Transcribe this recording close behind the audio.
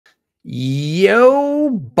Yo,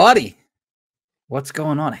 buddy. What's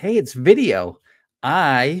going on? Hey, it's video.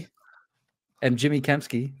 I am Jimmy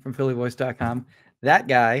Kempski from PhillyVoice.com. That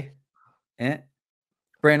guy,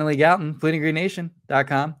 Brandon Lee Gowton,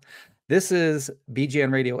 FleetingGreenNation.com. This is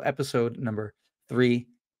BGN Radio episode number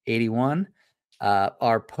 381.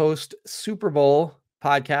 Our post-Super Bowl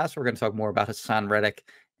podcast. We're going to talk more about Haason Reddick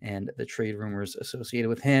and the trade rumors associated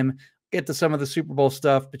with him. Get to some of the Super Bowl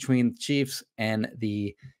stuff between the Chiefs and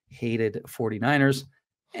the hated 49ers.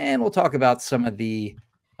 And we'll talk about some of the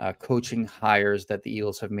coaching hires that the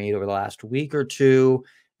Eagles have made over the last week or two,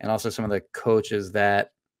 and also some of the coaches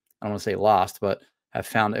that, I don't want to say lost, but have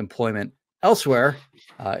found employment elsewhere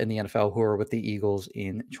in the NFL who are with the Eagles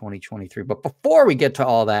in 2023. But before we get to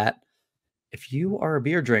all that, if you are a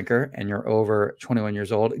beer drinker and you're over 21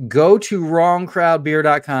 years old, go to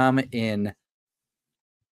wrongcrowdbeer.com in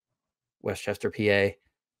Westchester, PA.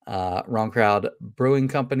 Wrong Crowd Brewing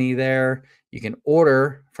Company there. You can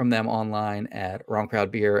order from them online at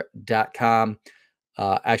wrongcrowdbeer.com.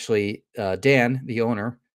 Actually, Dan, the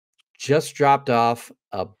owner, just dropped off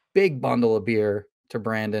a big bundle of beer to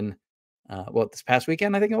Brandon. This past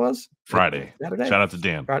weekend, I think it was? Friday. Saturday? Shout out to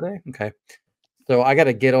Dan. Friday? Okay. So I got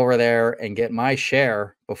to get over there and get my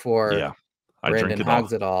share before Brandon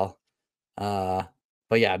hogs it all. But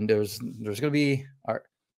yeah, there's going to be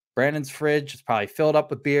Brandon's fridge is probably filled up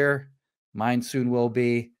with beer. Mine soon will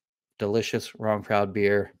be. Delicious Wrong Crowd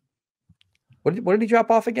beer. What did he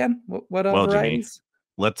drop off again? What varieties?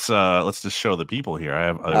 Jimmy, let's just show the people here. I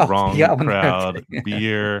have a Wrong Crowd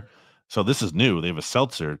beer. So this is new. They have a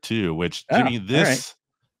seltzer too, which Jimmy,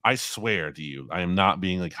 I swear to you, I am not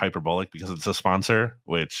being like hyperbolic because it's a sponsor,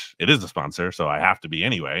 which it is a sponsor, so I have to be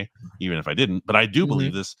anyway, even if I didn't. But I do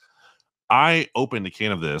believe this. I opened a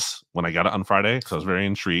can of this when I got it on Friday, because I was very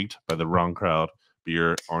intrigued by the Wrong Crowd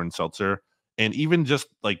beer orange seltzer. And even just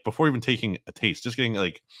like before even taking a taste, just getting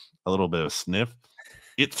like a little bit of a sniff,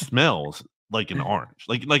 it smells like an orange,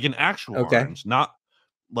 like an actual orange, not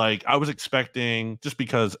like I was expecting, just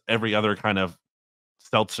because every other kind of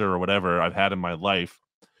seltzer or whatever I've had in my life,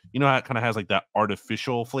 you know, it kind of has like that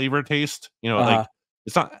artificial flavor taste, you know, like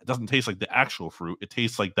it doesn't taste like the actual fruit. It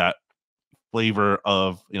tastes like that flavor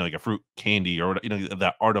of, you know, like a fruit candy or, you know,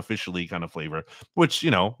 that artificially kind of flavor, which,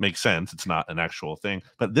 you know, makes sense. It's not an actual thing,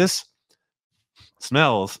 but this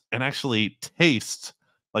smells and actually tastes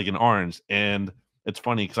like an orange. And it's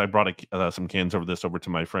funny because I brought some cans over to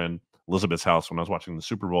my friend Elizabeth's house when I was watching the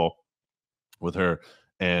Super Bowl with her,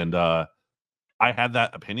 and I had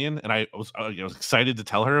that opinion, and I was excited to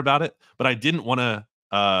tell her about it, but I didn't want to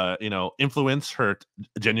influence her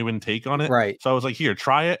genuine take on it. Right. So I was like, here,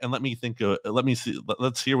 try it and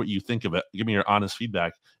let's hear what you think of it. Give me your honest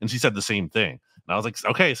feedback. And she said the same thing. And I was like,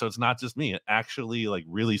 okay, so it's not just me. It actually like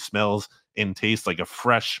really smells and tastes like a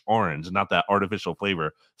fresh orange, not that artificial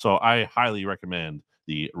flavor. So I highly recommend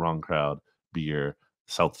the Wrong Crowd beer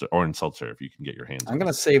seltzer, orange seltzer, if you can get your hands on it. I'm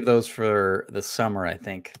going to save those for the summer, I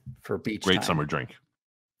think, for beach Great time. Summer drink.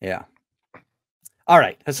 Yeah. All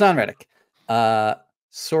right. Haason Reddick.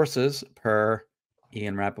 Sources per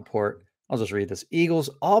Ian Rappaport. I'll just read this. Eagles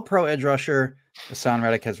all-pro edge rusher Haason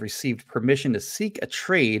Reddick has received permission to seek a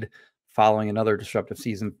trade following another disruptive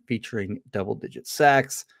season featuring double-digit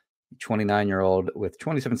sacks. 29-year-old with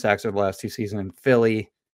 27 sacks over the last two seasons in Philly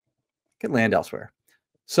could land elsewhere.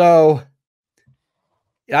 So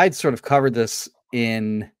I'd sort of covered this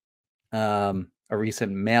in a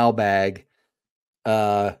recent mailbag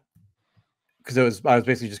because I was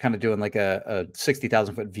basically just kind of doing like a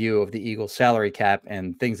 60,000 foot view of the Eagles salary cap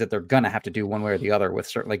and things that they're going to have to do one way or the other with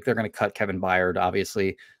certain, like they're going to cut Kevin Byard,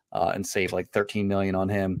 obviously, and save like $13 million on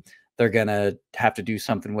him. They're going to have to do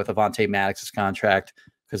something with Avonte Maddox's contract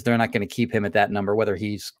because they're not going to keep him at that number, whether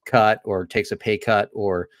he's cut or takes a pay cut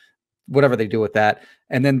or whatever they do with that.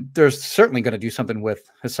 And then there's certainly going to do something with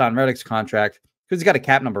Haason Reddick's contract because he's got a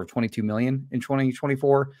cap number of $22 million in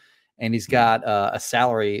 2024. And he's got a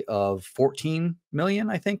salary of $14 million,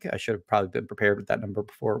 I think. I should have probably been prepared with that number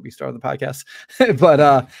before we started the podcast.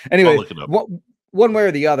 But anyway, one way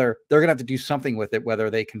or the other, they're going to have to do something with it, whether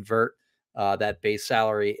they convert that base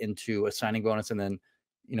salary into a signing bonus and then,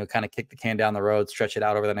 you know, kind of kick the can down the road, stretch it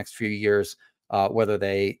out over the next few years, whether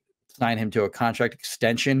they sign him to a contract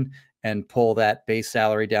extension and pull that base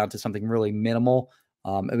salary down to something really minimal.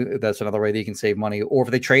 That's another way that you can save money, or if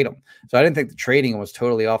they trade him. So I didn't think the trading was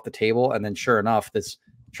totally off the table. And then sure enough, this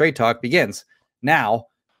trade talk begins. Now,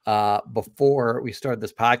 before we started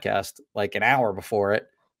this podcast, like an hour before it,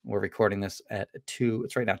 we're recording this at 2.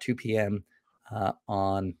 It's right now 2 p.m.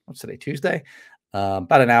 On what's today, Tuesday?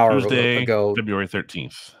 About an hour ago, February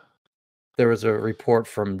 13th. There was a report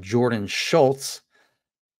from Jordan Schultz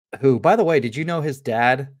who, by the way, did you know his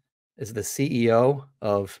dad is the CEO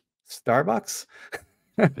of Starbucks?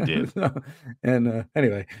 I did. And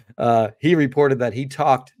anyway, he reported that he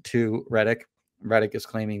talked to Reddick. Reddick is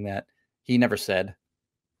claiming that he never said,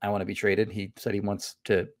 I want to be traded. He said he wants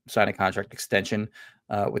to sign a contract extension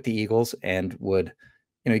with the Eagles and would,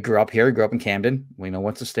 he grew up here. He grew up in Camden.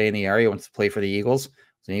 Wants to stay in the area, wants to play for the Eagles.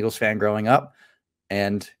 He's an Eagles fan growing up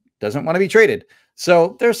and doesn't want to be traded.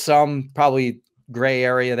 So there's some probably gray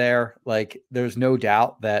area there. Like, there's no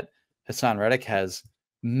doubt that Haason Reddick has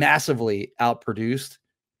massively outproduced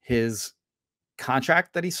his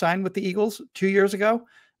contract that he signed with the Eagles 2 years ago.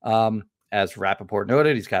 As Rappaport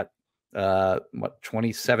noted, he's got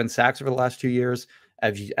 27 sacks over the last 2 years.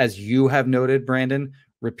 As you have noted, Brandon,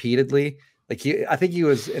 repeatedly. Like, I think he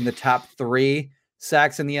was in the top 3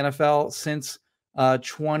 sacks in the NFL since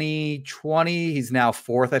 2020. He's now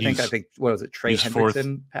 4th. I think what was it? Trey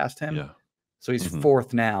Hendrickson passed him. Yeah. So he's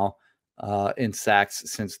 4th now in sacks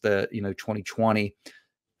since the 2020.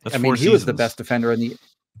 That's he was the best defender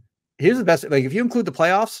he was the best. Like, if you include the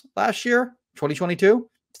playoffs last year, 2022,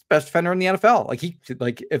 best defender in the NFL.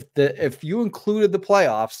 If you included the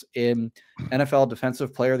playoffs in NFL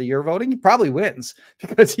Defensive Player of the Year voting, he probably wins,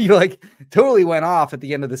 because he totally went off at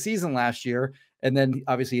the end of the season last year. And then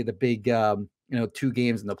obviously the big 2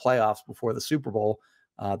 games in the playoffs before the Super Bowl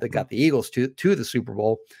that got the Eagles to the Super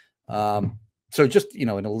Bowl. So just, an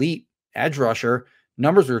elite edge rusher.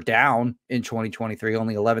 Numbers are down in 2023,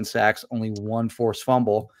 only 11 sacks, only 1 forced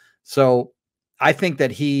fumble. So I think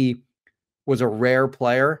that he was a rare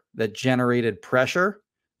player that generated pressure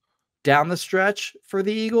down the stretch for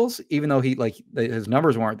the Eagles, even though his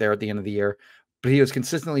numbers weren't there at the end of the year, but he was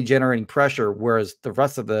consistently generating pressure, whereas the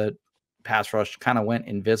rest of the pass rush kind of went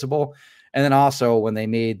invisible. And then also when they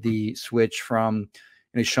made the switch from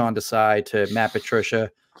Sean Desai to Matt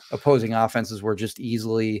Patricia, opposing offenses were just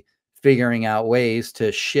easily figuring out ways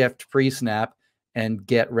to shift pre-snap and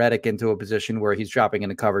get Reddick into a position where he's dropping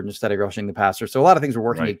into coverage instead of rushing the passer. So a lot of things were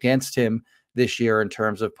working against him this year in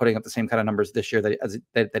terms of putting up the same kind of numbers this year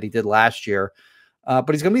that he did last year. But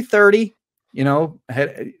he's going to be 30, he's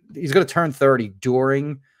going to turn 30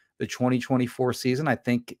 during the 2024 season. I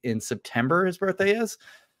think in September his birthday is.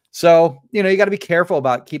 So, you got to be careful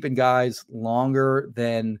about keeping guys longer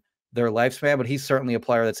than their lifespan, but he's certainly a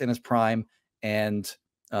player that's in his prime. And,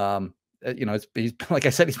 he's, like I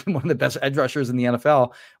said, he's been one of the best edge rushers in the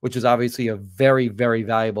NFL, which is obviously a very, very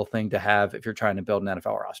valuable thing to have if you're trying to build an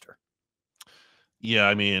NFL roster.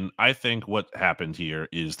 Yeah, I think what happened here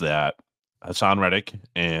is that Haason Reddick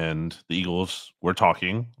and the Eagles were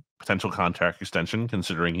talking potential contract extension,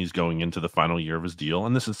 considering he's going into the final year of his deal.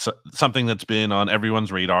 And this is something that's been on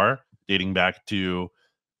everyone's radar dating back to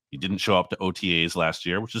he didn't show up to OTAs last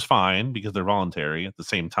year, which is fine because they're voluntary. At the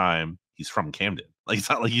same time, he's from Camden. It's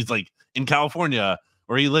not like he's in California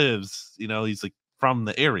where he lives. He's from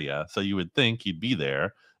the area. So you would think he'd be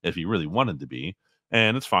there if he really wanted to be.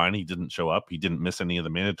 And it's fine. He didn't show up. He didn't miss any of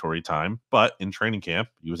the mandatory time. But in training camp,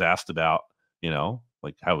 he was asked about,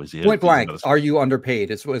 how is he? Point blank, are you underpaid?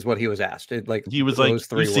 Is what he was asked. He was those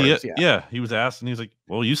 3 words. See it? Yeah, he was asked, and he's like,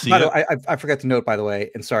 well, you see it. I forgot to note, by the way,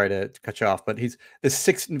 and sorry to cut you off, but he's the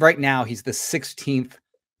 6th right now. He's the 16th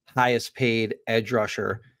highest paid edge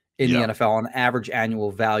rusher in the NFL on average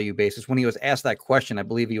annual value basis. When he was asked that question, I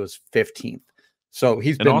believe he was 15th. So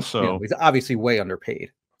he's obviously way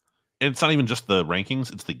underpaid. And it's not even just the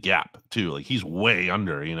rankings; it's the gap too. He's way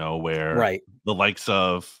under, where the likes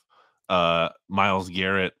of Myles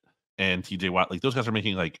Garrett and TJ Watt, those guys are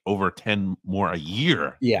making over 10 more a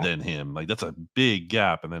year than him. That's a big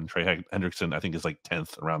gap. And then Trey Hendrickson, I think, is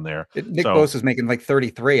 10th around there. Nick Bosa is making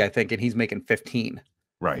 33, I think, and he's making 15.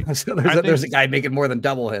 Right. So there's a guy making more than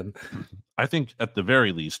double him. I think at the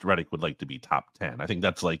very least, Reddick would like to be top 10. I think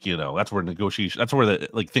that's that's where negotiation, that's where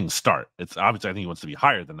the things start. It's obviously, I think he wants to be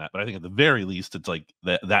higher than that, but I think at the very least, it's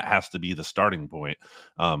that has to be the starting point.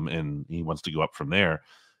 And he wants to go up from there.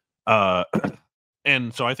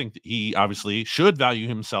 And so I think that he obviously should value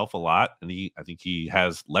himself a lot. And I think he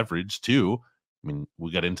has leverage too.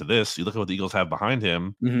 We got into this. You look at what the Eagles have behind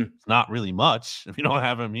him. Mm-hmm. It's not really much if you don't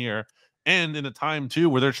have him here. And in a time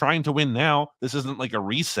too where they're trying to win now, this isn't like a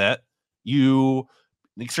reset.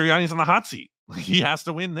 Nick Sirianni's on the hot seat. He has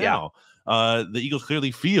to win now. The Eagles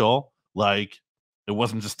clearly feel like it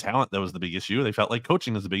wasn't just talent that was the big issue. They felt like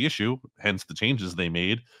coaching is the big issue, hence the changes they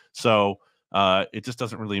made. So it just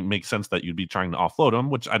doesn't really make sense that you'd be trying to offload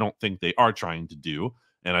him, which I don't think they are trying to do.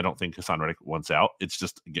 And I don't think Haason Reddick wants out. It's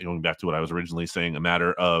just going back to what I was originally saying, a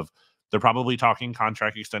matter of they're probably talking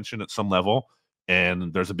contract extension at some level.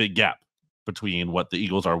 And there's a big gap between what the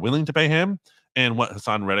Eagles are willing to pay him and what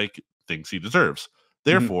Haason Reddick thinks he deserves.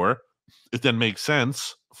 Therefore, it then makes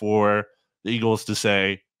sense for the Eagles to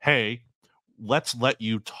say, hey, let's let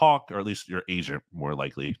you talk, or at least your agent, more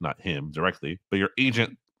likely, not him directly, but your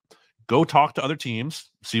agent, go talk to other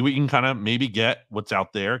teams, see what you can kind of maybe get what's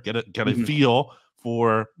out there, get a feel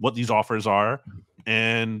for what these offers are,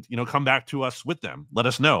 and come back to us with them. Let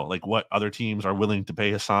us know like what other teams are willing to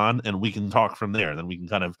pay Haason, and we can talk from there. Then we can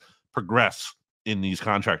kind of progress in these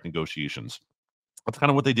contract negotiations. That's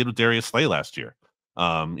kind of what they did with Darius Slay last year.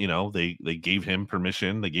 They gave him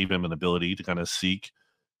permission, they gave him an ability to kind of seek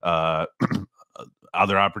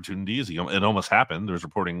other opportunities. It almost happened. There's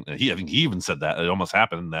reporting. I think he even said that it almost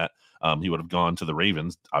happened that he would have gone to the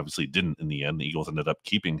Ravens. Obviously, didn't in the end. The Eagles ended up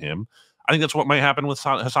keeping him. I think that's what might happen with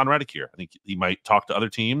Haason Reddick here. I think he might talk to other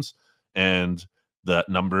teams, and the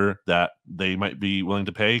number that they might be willing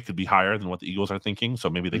to pay could be higher than what the Eagles are thinking.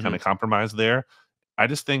 So maybe they kind of compromise there. I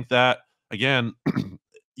just think that again,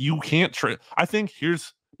 you can't trade. I think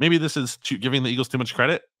maybe this is giving the Eagles too much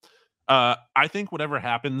credit. I think whatever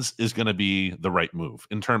happens is going to be the right move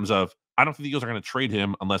in terms of, I don't think the Eagles are going to trade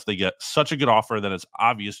him unless they get such a good offer that it's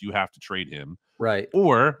obvious you have to trade him. Right.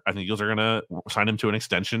 Or I think the Eagles are going to sign him to an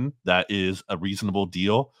extension that is a reasonable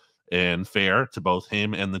deal and fair to both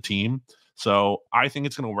him and the team. So I think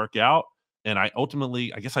it's going to work out. And I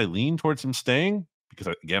guess I lean towards him staying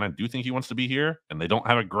because, again, I do think he wants to be here, and they don't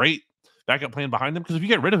have a great backup plan behind him, because if you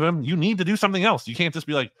get rid of him, you need to do something else. You can't just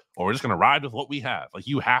be like, oh, we're just going to ride with what we have. Like,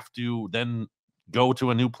 you have to then go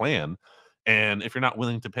to a new plan. And if you're not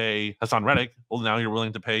willing to pay Haason Reddick, well, now you're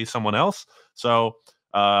willing to pay someone else. So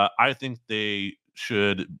I think they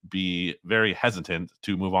should be very hesitant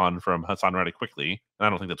to move on from Haason Reddick quickly. And I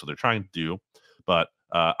don't think that's what they're trying to do, but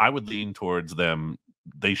I would lean towards them.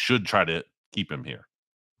 They should try to keep him here.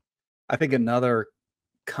 I think another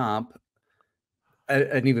comp,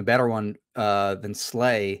 an even better one than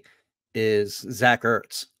Slay, is Zach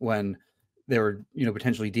Ertz. When they were,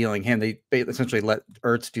 potentially dealing him, they essentially let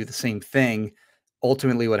Ertz do the same thing.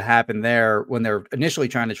 Ultimately, what happened there, when they're initially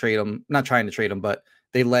trying to trade him, not trying to trade him, but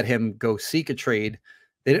they let him go seek a trade,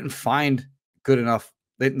 they didn't find good enough.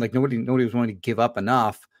 Nobody was willing to give up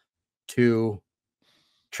enough to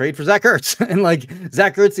trade for Zach Ertz. And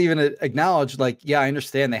Zach Ertz even acknowledged, yeah, I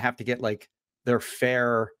understand they have to get their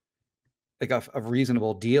fair, a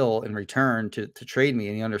reasonable deal in return to trade me.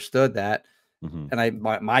 And he understood that. And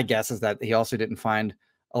my guess is that he also didn't find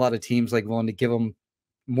a lot of teams willing to give him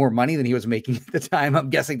more money than he was making at the time. I'm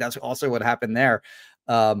guessing that's also what happened there.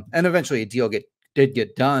 And eventually a deal did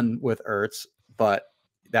get done with Ertz, but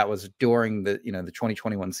that was during the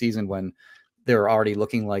 2021 season when they were already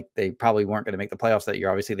looking like they probably weren't going to make the playoffs that year.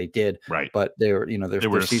 Obviously they did, right? But they were, they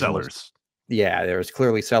were sellers. There was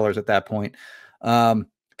clearly sellers at that point.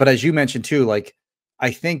 But as you mentioned too,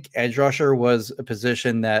 I think edge rusher was a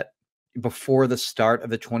position that before the start of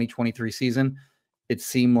the 2023 season, it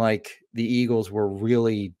seemed like the Eagles were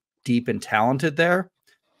really deep and talented there.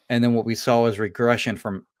 And then what we saw was regression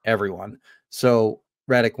from everyone. So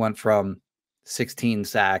Reddick went from 16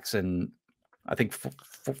 sacks and I think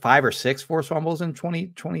 5 or 6 forced fumbles in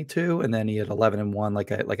 2022. And then he had 11 and 1,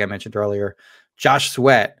 like I mentioned earlier. Josh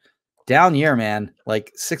Sweat, down year, man,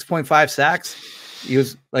 6.5 sacks. He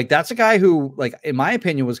was that's a guy who, in my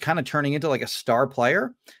opinion, was kind of turning into a star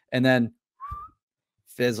player and then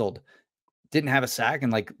fizzled. Didn't have a sack.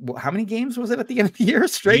 And how many games was it at the end of the year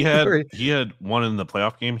straight? He had one in the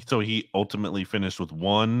playoff game. So he ultimately finished with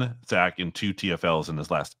 1 sack and 2 TFLs in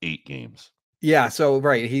his last 8 games. Yeah. So,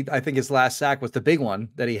 right. I think his last sack was the big one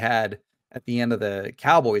that he had at the end of the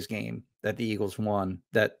Cowboys game that the Eagles won,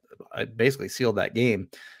 that basically sealed that game.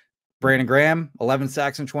 Brandon Graham, 11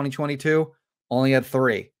 sacks in 2022, only had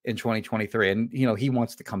 3 in 2023. And, he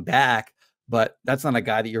wants to come back, but that's not a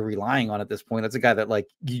guy that you're relying on at this point. That's a guy that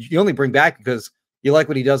you only bring back because you like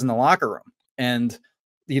what he does in the locker room. And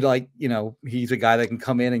he's a guy that can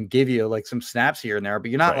come in and give you some snaps here and there,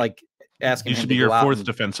 but you're not asking him should be your 4th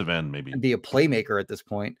defensive end, maybe, and be a playmaker at this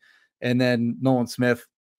point. And then Nolan Smith,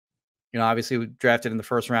 obviously drafted in the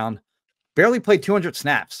 1st round, barely played 200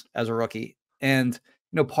 snaps as a rookie. And,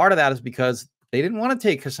 part of that is because they didn't want to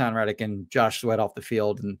take Haason Reddick and Josh Sweat off the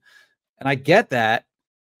field. And I get that,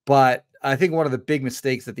 but I think one of the big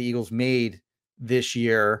mistakes that the Eagles made this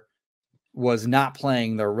year was not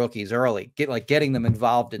playing their rookies early, getting them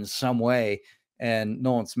involved in some way. And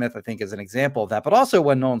Nolan Smith, I think, is an example of that. But also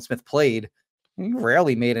when Nolan Smith played, he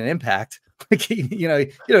rarely made an impact. He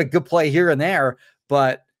had a good play here and there,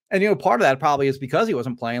 but part of that probably is because he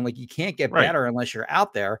wasn't playing. You can't get better unless you're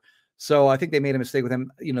out there. So I think they made a mistake with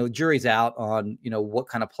him. Jury's out on, what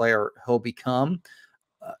kind of player he'll become.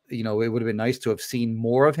 it would have been nice to have seen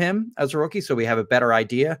more of him as a rookie, so we have a better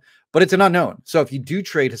idea. But it's an unknown. So if you do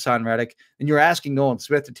trade Haason Reddick, then you're asking Nolan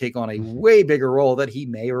Smith to take on a way bigger role that he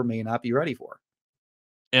may or may not be ready for.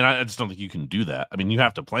 And I just don't think you can do that. I mean, you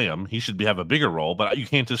have to play him. He should have a bigger role, but you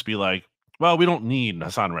can't just be like, well, we don't need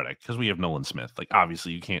Haason Reddick because we have Nolan Smith. Like,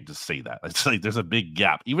 obviously, you can't just say that. It's like there's a big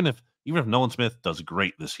gap. Even if Nolan Smith does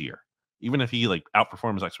great this year, even if he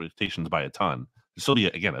outperforms expectations by a ton, there's still be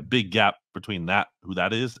again a big gap between who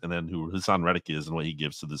that is and then who Haason Reddick is and what he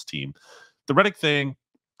gives to this team. The Reddick thing,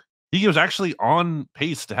 he was actually on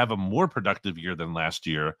pace to have a more productive year than last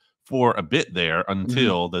year for a bit there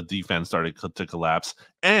until the defense started to collapse.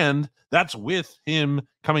 And that's with him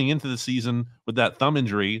coming into the season with that thumb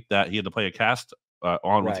injury that he had to play a cast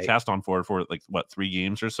on with the cast on for 3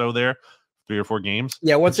 games or so there, 3 or 4 games.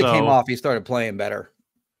 Yeah, once it came off, he started playing better.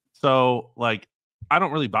 So I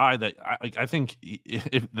don't really buy that. I think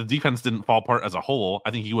if the defense didn't fall apart as a whole,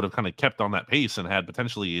 I think he would have kind of kept on that pace and had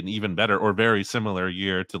potentially an even better or very similar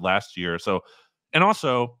year to last year. So, and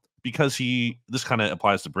also because this kind of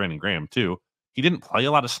applies to Brandon Graham too. He didn't play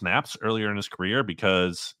a lot of snaps earlier in his career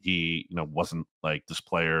because he, wasn't like this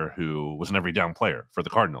player who was an every down player for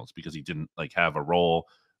the Cardinals because he didn't have a role.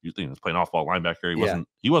 He was playing off-ball linebacker.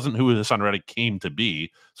 He wasn't who Haason Reddick came to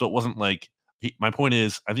be. So it wasn't like. My point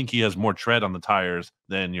is, I think he has more tread on the tires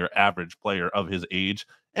than your average player of his age.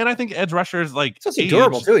 And I think edge rushers it's also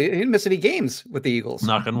durable too. He didn't miss any games with the Eagles.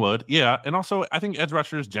 Knock on wood. Yeah. And also I think edge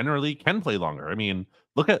rushers generally can play longer. I mean,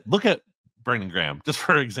 look at Brandon Graham, just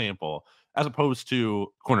for example, as opposed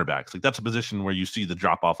to cornerbacks. That's a position where you see the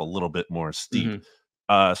drop off a little bit more steep.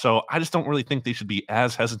 So I just don't really think they should be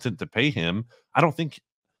as hesitant to pay him. I don't think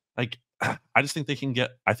I just think they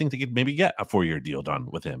could maybe get a 4-year deal done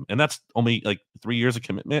with him. And that's only 3 years of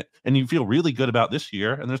commitment. And you feel really good about this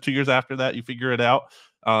year. And there's 2 years after that, you figure it out.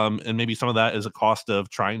 And maybe some of that is a cost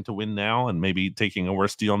of trying to win now and maybe taking a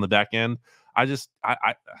worse deal on the back end.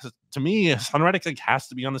 To me, Haason Reddick has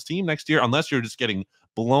to be on this team next year, unless you're just getting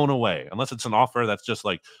blown away, unless it's an offer that's just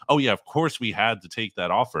oh yeah, of course we had to take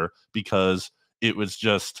that offer because it was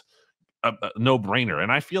just a no-brainer.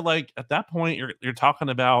 And I feel like at that point you're talking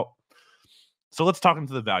about. So let's talk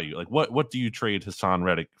into the value. What do you trade Haason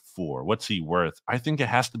Reddick for? What's he worth? I think it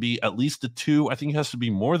has to be at least a 2. I think it has to be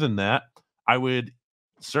more than that. I would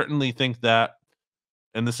certainly think that,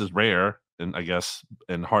 and this is rare and I guess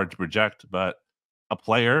and hard to project, but a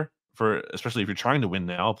player especially if you're trying to win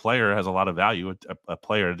now, a player has a lot of value. A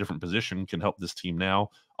player at a different position can help this team now.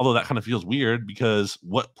 Although that kind of feels weird because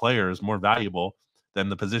what player is more valuable than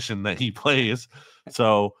the position that he plays?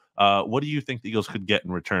 So what do you think the Eagles could get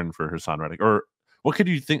in return for Haason Reddick? Or what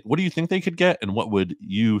do you think they could get, and what would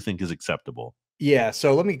you think is acceptable? Yeah,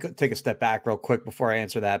 so let me take a step back real quick before I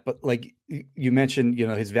answer that. But you mentioned,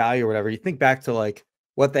 his value or whatever. You think back to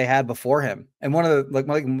what they had before him, and one of the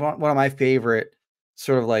one of my favorite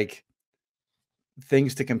sort of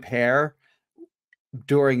things to compare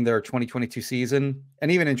during their 2022 season,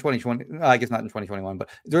 and even in 2020, I guess not in 2021, but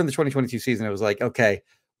during the 2022 season, it was okay,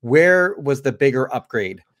 where was the bigger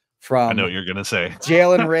upgrade? From I know what you're going to say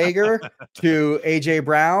Jalen Reagor to AJ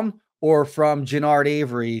Brown, or from Jannard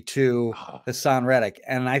Avery to Haason Reddick.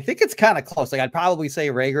 And I think it's kind of close. I'd probably say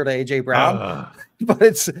Reagor to AJ Brown, but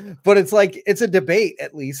it's it's a debate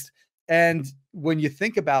at least. And when you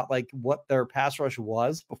think about what their pass rush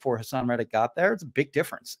was before Haason Reddick got there, it's a big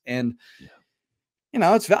difference. And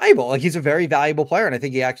it's valuable. He's a very valuable player. And I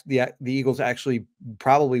think the Eagles actually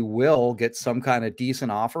probably will get some kind of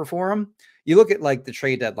decent offer for him. You look at the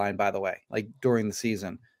trade deadline, by the way, during the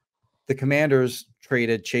season, the Commanders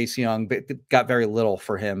traded Chase Young, but got very little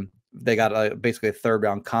for him. They got basically a 3rd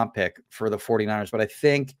round comp pick for the 49ers. But I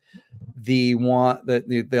think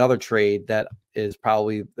the other trade that is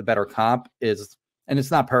probably the better comp is, and it's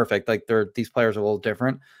not perfect. These players are a little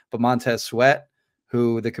different, but Montez Sweat,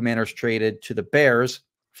 who the Commanders traded to the Bears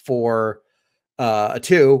for a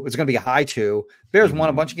 2. It's going to be a high 2. Bears won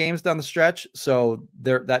a bunch of games down the stretch, so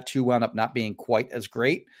that 2 wound up not being quite as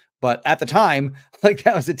great. But at the time,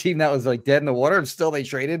 that was a team that was dead in the water, and still they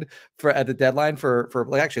traded at the deadline for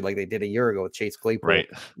actually they did a year ago with Chase Claypool. Right.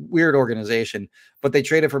 Weird organization, but they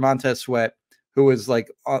traded for Montez Sweat, who was in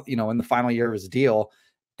the final year of his deal,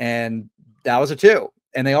 and that was a 2.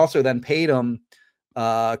 And they also then paid him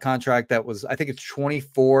a contract that was, I think it's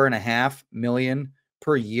 $24.5 million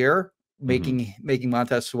per year, making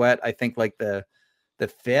Montez Sweat, I think the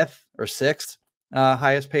 5th or 6th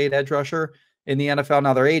highest paid edge rusher in the NFL.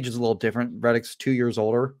 Now their age is a little different. Reddick's 2 years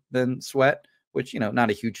older than Sweat, which, not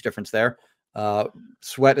a huge difference there.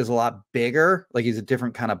 Sweat is a lot bigger. He's a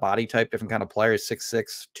different kind of body type, different kind of player. He's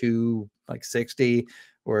 6'6", 260,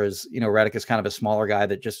 whereas, Reddick is kind of a smaller guy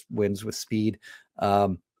that just wins with speed.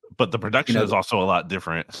 But the production is also a lot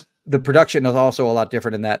different. The production is also a lot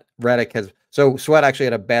different in that Reddick so Sweat actually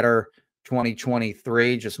had a better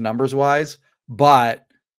 2023, just numbers wise, but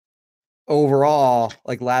overall,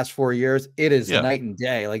 like last 4 years, it is night and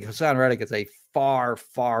day. Like Haason Reddick is a far,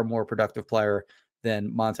 far more productive player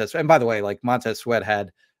than Montez. And by the way, like Montez Sweat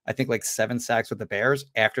had, I think, like 7 sacks with the Bears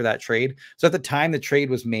after that trade. So at the time the trade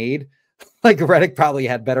was made, like Reddick probably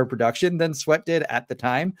had better production than Sweat did at the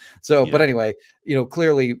time. So, but anyway,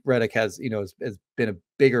 clearly Reddick has been a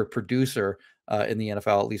bigger producer in the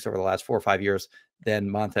NFL, at least over the last 4 or 5 years, than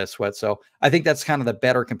Montez Sweat. So I think that's kind of the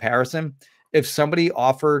better comparison. If somebody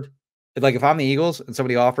offered, like if I'm the Eagles and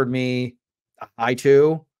somebody offered me a high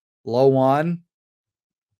 2, low 1,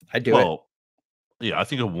 I'd do it. Yeah, I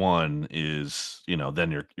think a 1 is,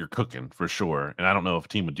 then you're cooking for sure. And I don't know if a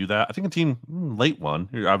team would do that. I think a team late 1.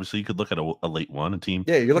 Obviously, you could look at a late 1, a team.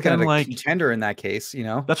 Yeah, you're looking at a contender in that case,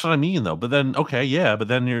 That's what I mean, though. But then, but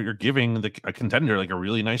then you're giving a contender like a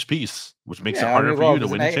really nice piece, which makes it harder for you to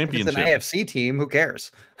win a championship. If it's an AFC team, who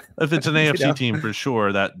cares? If it's an AFC team, for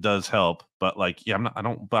sure, that does help. But like, I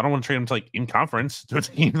don't want to trade them to like in conference to a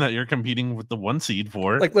team that you're competing with the 1 seed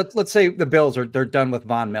for. Like, let's say the Bills they're done with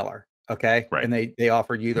Von Miller. Okay. Right. And they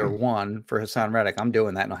offered you their 1 for Haason Reddick. I'm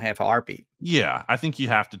doing that in a half a heartbeat. Yeah. I think you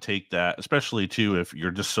have to take that, especially too, if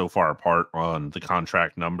you're just so far apart on the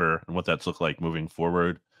contract number and what that's look like moving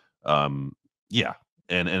forward. Yeah.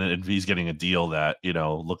 And if he's getting a deal that,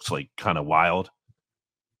 looks like kind of wild,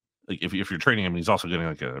 like if you're trading him, he's also getting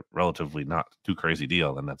like a relatively not too crazy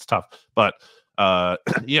deal, then that's tough. But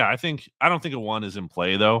yeah, I don't think a 1 is in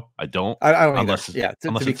play though. I don't unless either. Yeah.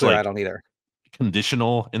 To be clear, I don't either.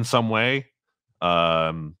 Conditional in some way,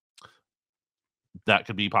 that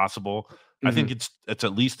could be possible. I think it's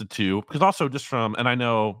at least a 2, because also just from, and I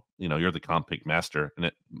know you're the comp pick master, and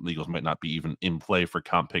the Eagles might not be even in play for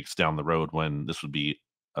comp picks down the road when this would be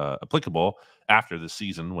applicable after this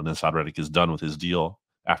season, when Haason Reddick is done with his deal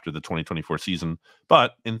after the 2024 season.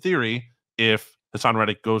 But in theory, if Haason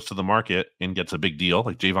Reddick goes to the market and gets a big deal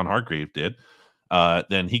like Javon Hargrave did,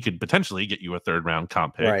 then he could potentially get you a 3rd round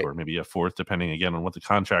comp pick, or maybe a 4th, depending again on what the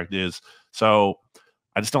contract is. So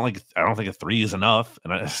I don't think a 3 is enough,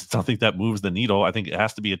 and I just don't think that moves the needle. I think it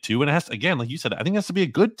has to be a 2, and it has to, again, like you said, I think it has to be a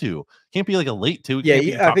good 2. Can't be like a late 2.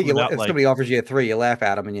 Yeah, I think if somebody offers you a 3, you laugh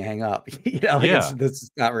at them and you hang up. This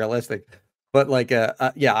is not realistic. But like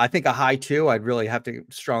I think a high 2, I'd really have to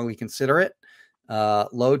strongly consider it.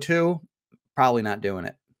 Low 2, probably not doing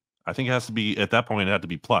it. I think it has to be, at that point, it had to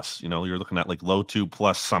be plus. You're looking at like low 2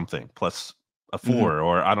 plus something, plus a 4,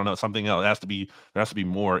 or I don't know, something else. There has to be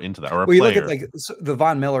more into that, or a player. You look at like the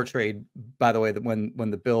Von Miller trade, by the way, that when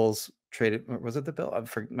the Bills traded, was it the Bill?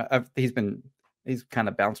 He's kind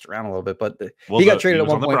of bounced around a little bit, but he got traded at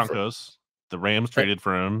one point. The Broncos, the Rams traded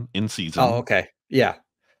for him in season. Oh, okay, yeah.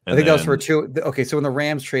 I think that was for a 2. Okay, so when the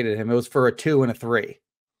Rams traded him, it was for a 2 and a 3,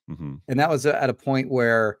 and that was at a point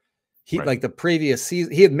where like the previous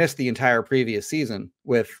season, he had missed the entire previous season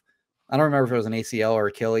with, I don't remember if it was an ACL or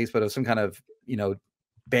Achilles, but it was some kind of,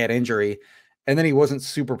 bad injury. And then he wasn't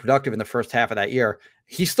super productive in the first half of that year.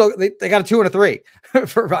 He still, they got a 2 and a 3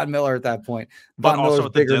 for Von Miller at that point. But Von Miller's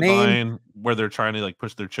bigger name, where they're trying to like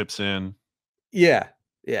push their chips in. Yeah.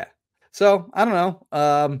 Yeah. So I don't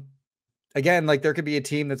know. Again, like there could be a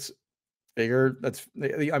team that's bigger.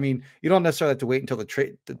 I mean, you don't necessarily have to wait until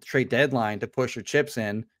the trade deadline to push your chips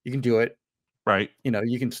in. You can do it. Right.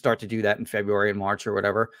 You can start to do that in February and March or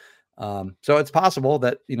whatever. So it's possible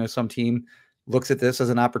that, some team looks at this as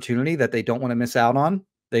an opportunity that they don't want to miss out on.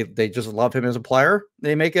 They just love him as a player.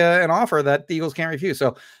 They make an offer that the Eagles can't refuse.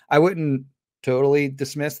 So I wouldn't totally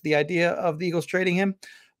dismiss the idea of the Eagles trading him,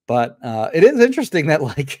 but it is interesting that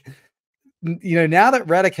now that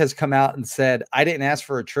Reddick has come out and said, I didn't ask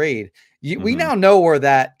for a trade, we now know where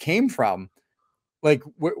that came from. Like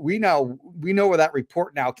we know where that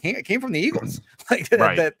report now came. It came from the Eagles. Like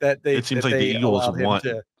that it seems like the Eagles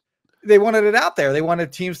they wanted it out there. They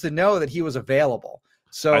wanted teams to know that he was available.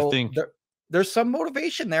 So I think there's some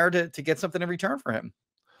motivation there to get something in return for him.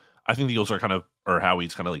 I think the Eagles are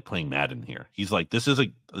Howie's kind of like playing Madden here. He's like, this is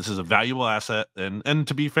a valuable asset. And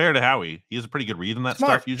to be fair to Howie, he has a pretty good read on that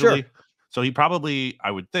stuff usually. Sure. So he probably, I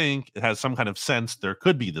would think, it has some kind of sense there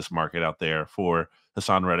could be this market out there for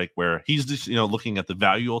Haason Reddick where he's just, looking at the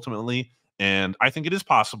value ultimately. And I think it is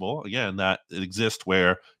possible, again, that it exists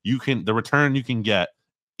where the return you can get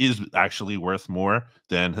is actually worth more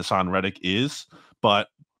than Haason Reddick is, but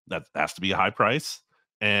that has to be a high price.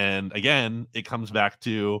 And again, it comes back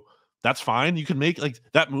to, that's fine. You can make like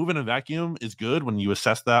that move in a vacuum is good when you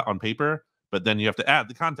assess that on paper, but then you have to add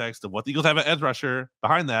the context of what the Eagles have an edge rusher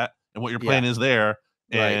behind that and what your plan is there.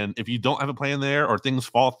 And if you don't have a plan there or things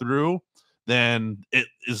fall through, then it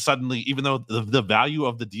is suddenly, even though the value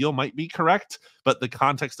of the deal might be correct, but the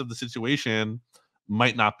context of the situation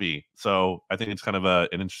might not be. So I think it's kind of an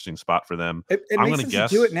interesting spot for them. It makes sense to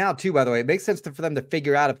do it now too, by the way. It makes sense for them to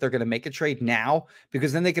figure out if they're going to make a trade now,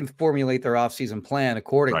 because then they can formulate their offseason plan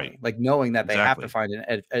accordingly, like knowing that they have to find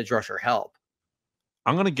an edge rusher help.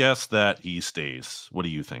 I'm going to guess that he stays. What do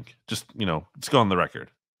you think? Just, let's go on the record.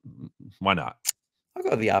 Why not? I'll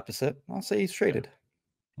go the opposite. I'll say he's traded.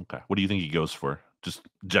 Okay. What do you think he goes for? Just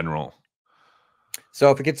general. So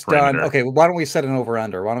if it gets done, okay, well, why don't we set an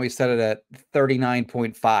over-under? Why don't we set it at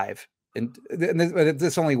 39.5? And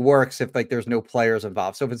this only works if there's no players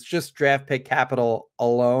involved. So if it's just draft pick capital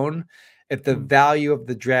alone, if the value of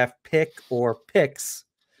the draft pick or picks,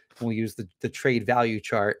 we'll use the trade value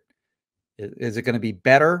chart, is it going to be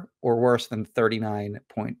better or worse than the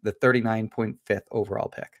 39.5th overall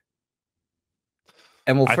pick?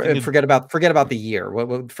 And we'll forget about the year.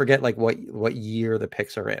 We'll forget what year the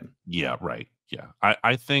picks are in. Yeah, right. Yeah,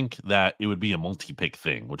 I think that it would be a multi-pick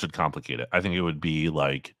thing, which would complicate it. I think it would be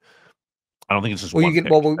I don't think it's just one pick.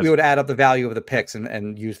 We would add up the value of the picks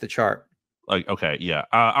and use the chart. Okay, yeah.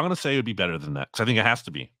 I'm gonna say it would be better than that because I think it has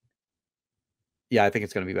to be. Yeah, I think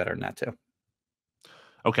it's gonna be better than that too.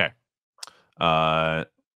 Okay. Why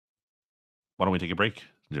don't we take a break,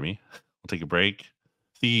 Jimmy? We'll take a break.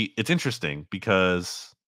 See, it's interesting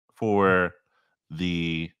because for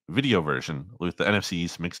the video version with the NFC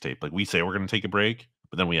East mixtape, we say we're going to take a break,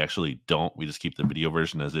 but then we actually don't. We just keep the video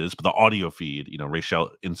version as is. But the audio feed,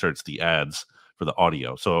 Rachel inserts the ads for the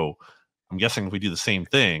audio. So I'm guessing if we do the same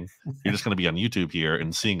thing, you're just going to be on YouTube here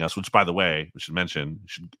and seeing us, which, by the way, we should mention,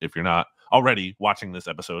 if you're not already watching this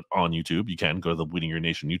episode on YouTube, you can go to the Winning Your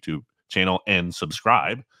Nation YouTube channel and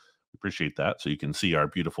subscribe. Appreciate that. So you can see our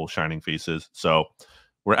beautiful shining faces. So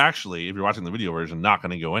we're actually, if you're watching the video version, not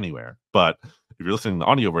going to go anywhere. But if you're listening to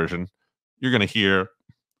the audio version, you're going to hear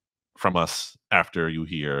from us after you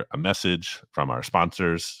hear a message from our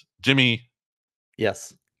sponsors. Jimmy.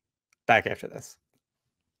 Yes. Back after this.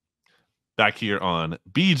 Back here on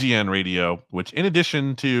BGN Radio, which in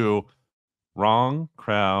addition to Wrong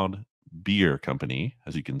Crowd Beer Company,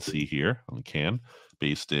 as you can see here on the can,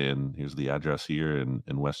 based in, here's the address here in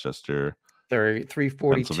Westchester.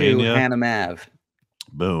 342 Hannam Ave.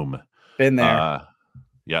 Boom. Been there.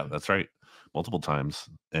 Yeah, that's right. Multiple times.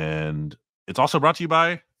 And it's also brought to you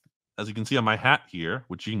by, as you can see on my hat here,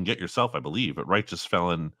 which you can get yourself, I believe, at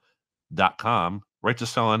righteousfelon.com.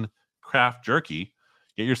 Righteous Felon Craft Jerky.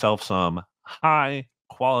 Get yourself some high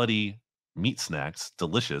quality meat snacks.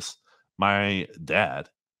 Delicious. My dad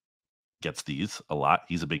gets these a lot.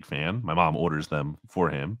 He's a big fan. My mom orders them for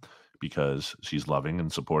him because she's loving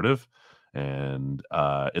and supportive. And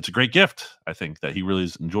it's a great gift, I think, that he really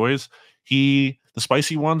enjoys. The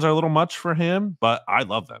spicy ones are a little much for him, but I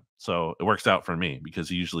love them. So it works out for me because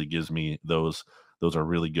he usually gives me those. Those are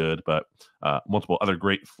really good, but multiple other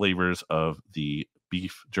great flavors of the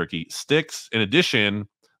beef jerky sticks. In addition,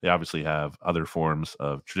 they obviously have other forms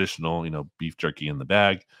of traditional, beef jerky in the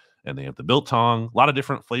bag, and they have the biltong, a lot of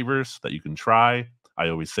different flavors that you can try. I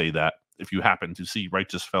always say that if you happen to see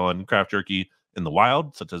Righteous Felon Craft Jerky in the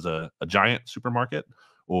wild, such as a giant supermarket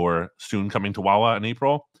or soon coming to Wawa in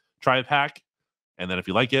April, try a pack. And then if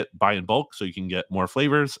you like it, buy in bulk so you can get more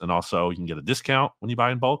flavors. And also you can get a discount when you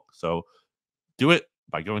buy in bulk. So do it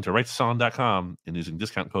by going to righteousfelon.com and using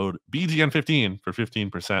discount code BGN15 for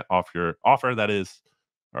 15% off your offer. That is,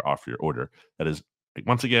 or off your order. That is,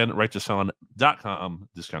 once again, righteousfelon.com,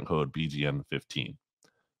 discount code BGN15.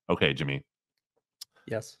 Okay, Jimmy.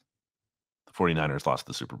 Yes. The 49ers lost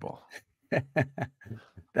the Super Bowl.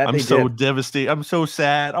 I'm so devastated. I'm so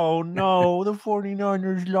sad. Oh no, the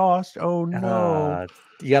 49ers lost. Oh no.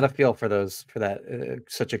 You got to feel for that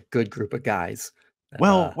such a good group of guys.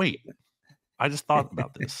 Well, wait. I just thought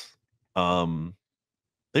about this.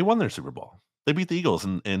 They won their Super Bowl. They beat the Eagles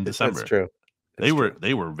in December. That's true.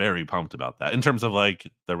 They were very pumped about that in terms of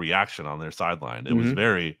the reaction on their sideline. It was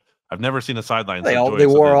very. I've never seen a sideline. They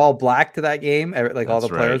wore all black to that game. All the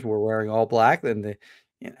players were wearing all black. And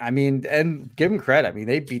and give them credit.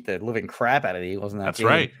 They beat the living crap out of the Eagles in that game. That's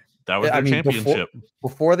right. That was their championship.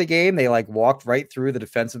 Before the game, they walked right through the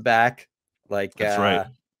defensive back. That's right.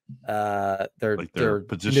 Their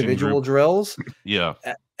individual drills. Yeah.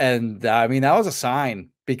 And that was a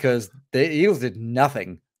sign because the Eagles did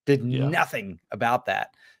nothing about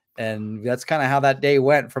that. And that's kind of how that day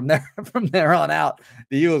went from there on out.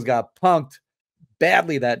 The Eagles got punked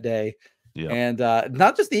badly that day. Yeah. And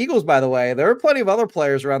not just the Eagles, by the way. There were plenty of other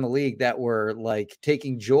players around the league that were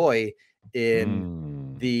taking joy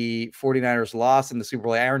in the 49ers loss in the Super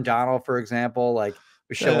Bowl. Aaron Donald, for example, like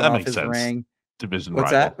was showing off his ring. Division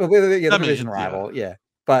What's rival. that? Yeah, the division rival. Yeah.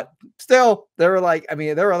 But still, there were like, I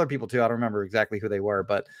mean, there were other people too. I don't remember exactly who they were,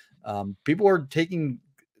 but people were taking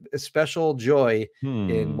a special joy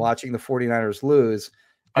in watching the 49ers lose.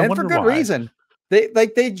 And for good reason.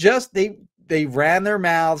 They ran their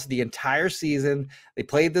mouths the entire season. They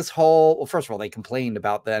played this whole, well, first of all, they complained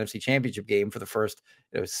about the NFC Championship game for the first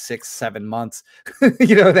 6-7 months,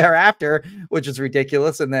 thereafter, which is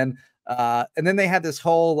ridiculous. And then they had this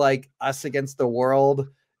whole like us against the world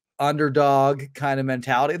underdog kind of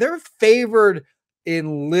mentality. They're favored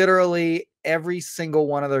in literally every single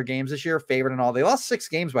one of their games this year, favored in all. They lost 6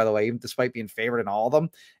 games, by the way, even despite being favored in all of them.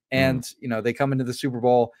 And, they come into the Super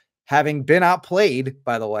Bowl having been outplayed,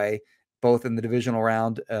 by the way, both in the divisional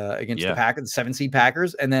round against the Packers, 7-seed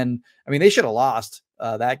Packers. And then, I mean, they should have lost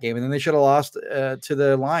that game. And then they should have lost to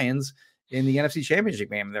the Lions in the NFC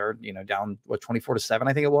Championship game. They're, down 24-7,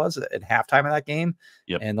 I think it was at halftime of that game.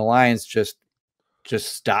 Yep. And the Lions just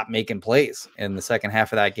stopped making plays in the second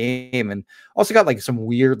half of that game. And also got like some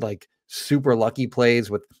weird, like super lucky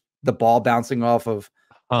plays with the ball bouncing off of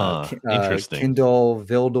Kindle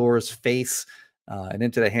Vildor's face and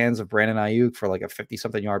into the hands of Brandon Ayuk for like a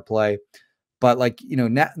 50-something yard play. But like,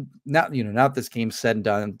 now that this game's said and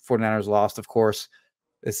done, 49ers lost, of course.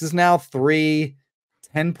 This is now 3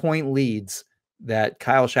 10-point leads that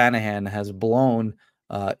Kyle Shanahan has blown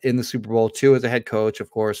in the Super Bowl, 2 as a head coach,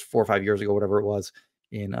 of course, 4 or 5 years ago, whatever it was,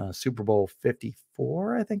 in Super Bowl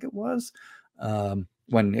 54, I think it was,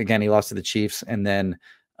 when, again, he lost to the Chiefs. And then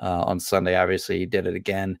on Sunday, obviously, he did it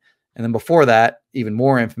again. And then before that, even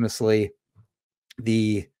more infamously,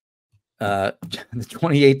 the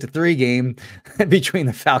 28-3 game between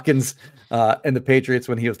the Falcons and the Patriots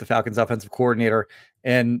when he was the Falcons offensive coordinator.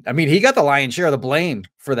 And I mean, he got the lion's share of the blame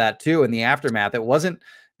for that too in the aftermath. It wasn't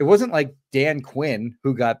like Dan Quinn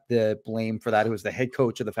who got the blame for that, who was the head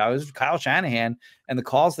coach of the Falcons. It was Kyle Shanahan and the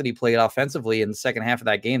calls that he played offensively in the second half of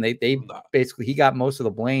that game. They basically, he got most of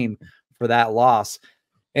the blame for that loss.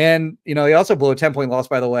 And, he also blew a 10-point loss,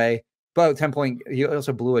 by the way, but he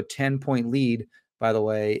also blew a 10-point lead, by the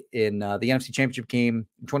way, in the NFC Championship game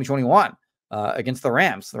in 2021 against the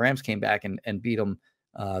Rams. The Rams came back and beat them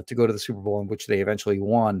to go to the Super Bowl, in which they eventually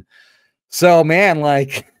won. So, man,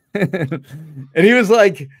 like, and he was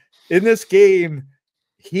like, in this game,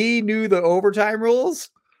 he knew the overtime rules,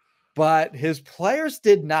 but his players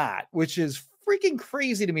did not, which is freaking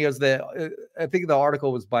crazy to me. I think the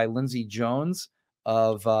article was by Lindsey Jones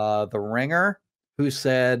of The Ringer, who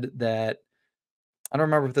said that, I don't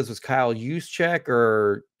remember if this was Kyle Juszczyk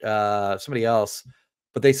or somebody else,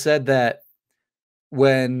 but they said that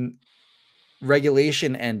when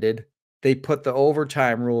regulation ended, they put the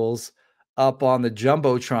overtime rules up on the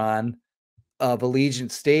Jumbotron of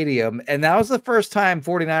Allegiant Stadium. And that was the first time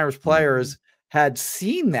 49ers players had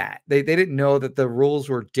seen that. They didn't know that the rules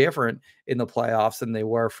were different in the playoffs than they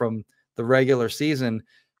were from the regular season,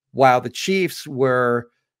 while the Chiefs were,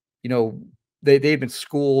 they'd been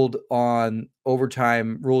schooled on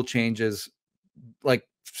overtime rule changes like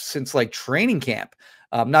since like training camp.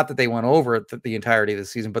 Not that they went over it the entirety of the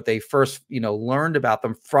season, but they first, learned about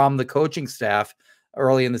them from the coaching staff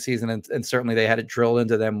early in the season. And certainly they had it drilled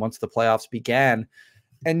into them once the playoffs began.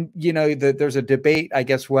 And, there's a debate, I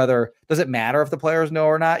guess, whether does it matter if the players know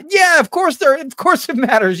or not? Yeah, of course it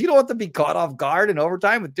matters. You don't want to be caught off guard in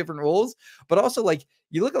overtime with different rules, but also like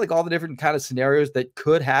you look at like all the different kind of scenarios that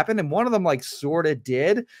could happen. And one of them like sort of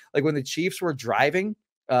did, like when the Chiefs were driving,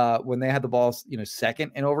 when they had the ball,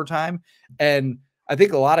 second in overtime. And I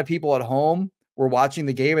think a lot of people at home were watching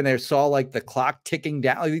the game and they saw like the clock ticking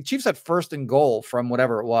down. Like the Chiefs had first and goal from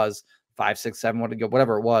whatever it was, 5, 6, 7,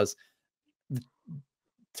 whatever it was.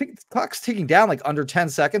 Clock's ticking down like under 10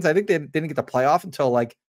 seconds. I think they didn't get the playoff until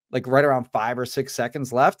like right around 5 or 6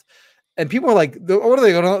 seconds left. And people are like, what are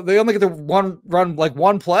they going to, they only get the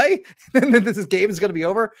one play and then this game is going to be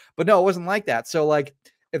over. But no, it wasn't like that. So like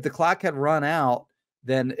if the clock had run out,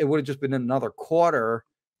 then it would have just been another quarter.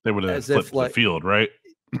 They would have flipped the field, right?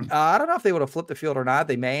 I don't know if they would have flipped the field or not.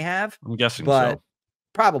 They may have. I'm guessing so.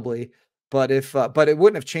 Probably. But but it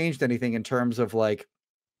wouldn't have changed anything in terms of like,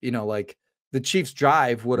 like the Chiefs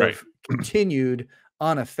drive would have continued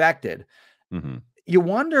unaffected. Mm-hmm. You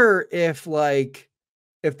wonder if the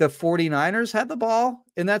 49ers had the ball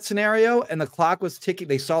in that scenario and the clock was ticking,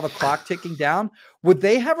 they saw the clock ticking down, would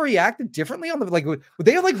they have reacted differently on the, like, would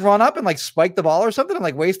they have like run up and like spiked the ball or something and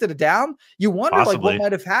like wasted it down? You wonder Possibly. like what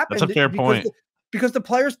might have happened. That's a fair point. Because the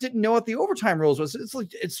players didn't know what the overtime rules was.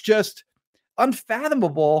 It's just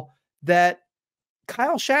unfathomable that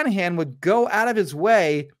Kyle Shanahan would go out of his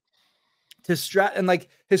way and like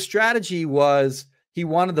his strategy was he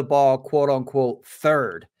wanted the ball, quote unquote,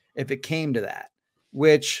 third if it came to that,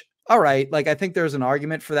 which, all right. Like, I think there's an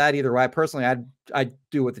argument for that either way. Personally, I'd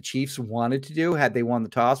do what the Chiefs wanted to do had they won the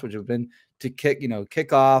toss, which would have been to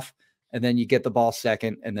kick off, and then you get the ball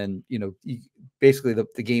second. And then, basically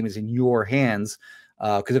the game is in your hands.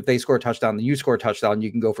 Because if they score a touchdown, then you score a touchdown, you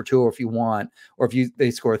can go for 2 if you want, or if they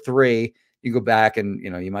score 3, you go back and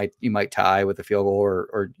you might tie with a field goal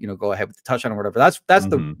or go ahead with the touchdown or whatever. That's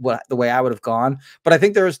the way I would have gone. But I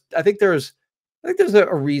think there's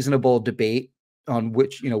a reasonable debate on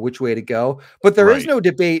which way to go. But there is no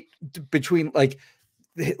debate between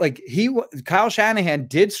Kyle Shanahan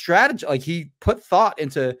did strategy, like he put thought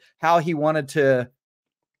into how he wanted to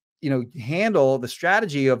handle the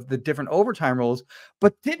strategy of the different overtime rules,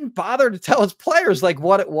 but didn't bother to tell his players like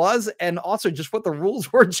what it was, and also just what the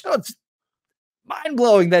rules were. Just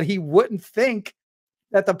mind-blowing that he wouldn't think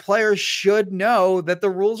that the players should know that the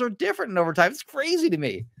rules are different in overtime. It's crazy to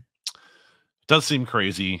me. It does seem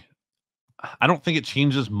crazy. I don't think it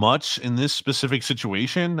changes much in this specific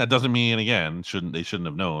situation. That doesn't mean, again, they shouldn't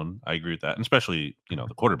have known. I agree with that. And especially, the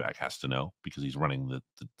quarterback has to know because he's running the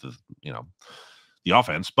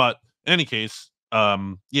offense. But in any case,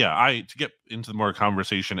 to get into the more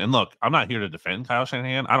conversation, and look, I'm not here to defend Kyle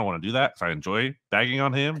Shanahan. I don't want to do that because I enjoy bagging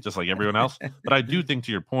on him just like everyone else. But I do think,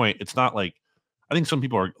 to your point, it's not like, I think some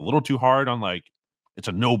people are a little too hard on like, it's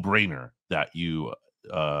a no-brainer that you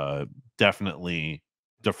definitely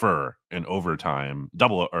defer in overtime,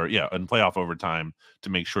 in playoff overtime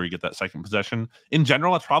to make sure you get that second possession. In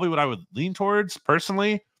general, that's probably what I would lean towards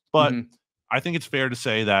personally. But I think it's fair to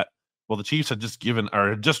say that, well, the Chiefs had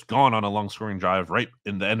just gone on a long scoring drive right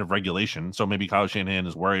in the end of regulation. So maybe Kyle Shanahan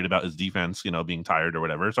is worried about his defense, being tired or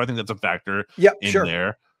whatever. So I think that's a factor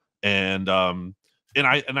there. And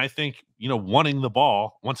I think, wanting the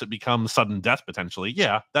ball once it becomes sudden death potentially,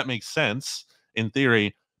 that makes sense in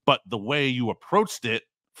theory. But the way you approached it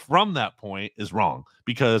from that point is wrong,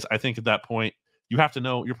 because I think at that point you have to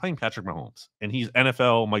know you're playing Patrick Mahomes and he's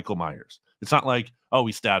NFL Michael Myers. It's not like, oh,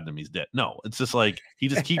 we stabbed him, he's dead. No, it's just like he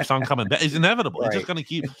just keeps on coming back. It's inevitable. He's just going to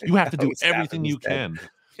keep. You have to do everything you can.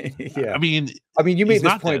 I mean, you made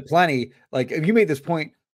this point plenty. Like, you made this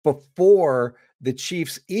point before the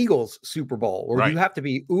Chiefs-Eagles Super Bowl, where you have to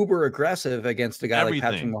be uber aggressive against a guy like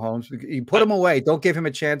Patrick Mahomes. You put him away. Don't give him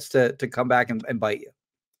a chance to come back and bite you.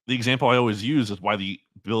 The example I always use is why the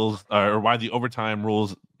Bills or why the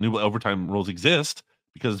new overtime rules exist,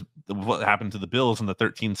 because what happened to the Bills in the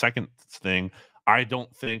 13 seconds thing, I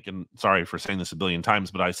don't think, and sorry for saying this a billion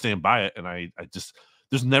times, but I stand by it. And I just,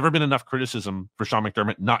 there's never been enough criticism for Sean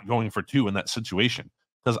McDermott not going for 2 in that situation.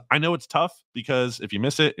 Because I know it's tough, because if you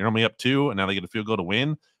miss it, you're only up 2 and now they get a field goal to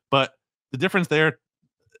win. But the difference there,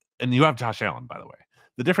 and you have Josh Allen, by the way,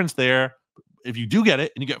 the difference there, if you do get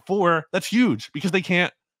it and you get 4, that's huge, because they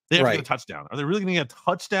have to get a touchdown. Are they really going to get a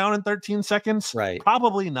touchdown in 13 seconds?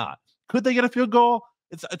 Probably not. Could they get a field goal?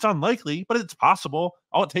 It's unlikely, but it's possible.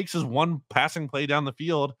 All it takes is one passing play down the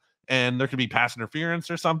field, and there could be pass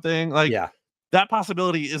interference or something. That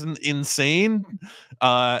possibility isn't insane.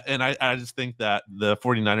 And I just think that the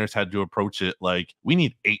 49ers had to approach it like, we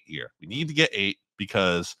need 8 here. We need to get 8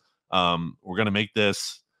 because we're going to make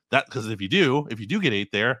this that, because if you do get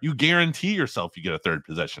 8 there, you guarantee yourself you get a third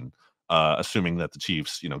possession. Assuming that the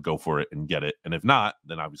Chiefs, go for it and get it. And if not,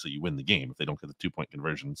 then obviously you win the game if they don't get the 2-point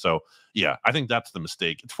conversion. So, I think that's the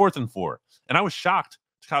mistake. It's 4th and 4. And I was shocked,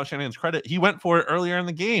 to Kyle Shanahan's credit. He went for it earlier in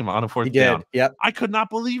the game on a 4th down. Yep. I could not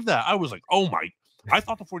believe that. I was like, I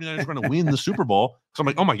thought the 49ers were going to win the Super Bowl. So I'm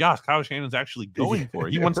like, oh my gosh, Kyle Shanahan's actually going for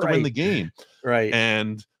it. He wants to win the game. Right.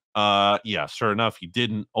 And sure enough, he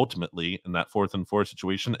didn't ultimately in that 4th and 4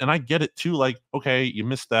 situation. And I get it too. Like, okay, you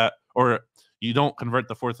missed that, or you don't convert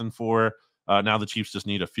the 4th and 4. Now the Chiefs just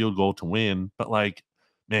need a field goal to win. But like,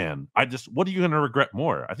 man, what are you going to regret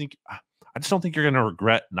more? I just don't think you're going to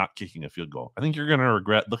regret not kicking a field goal. I think you're going to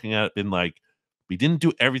regret looking at it being like, we didn't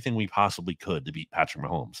do everything we possibly could to beat Patrick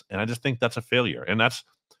Mahomes. And I just think that's a failure. And that's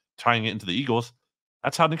tying it into the Eagles.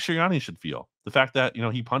 That's how Nick Sirianni should feel. The fact that,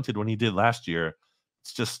 he punted when he did last year,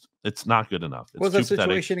 it's not good enough. It's what was that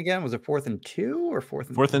situation again? Was it 4th and 2 or 4th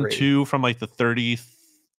and 3? 4th and 2 from like the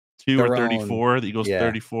 32 or 34, the Eagles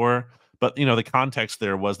 34. But, the context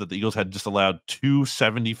there was that the Eagles had just allowed 2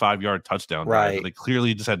 75-yard touchdown drives. They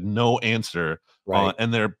clearly just had no answer.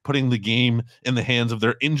 And they're putting the game in the hands of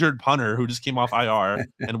their injured punter who just came off IR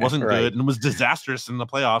and wasn't good and was disastrous in the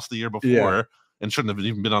playoffs the year before and shouldn't have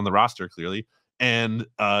even been on the roster, clearly. And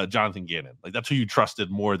Jonathan Gannon. Like, that's who you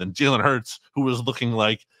trusted more than Jalen Hurts, who was looking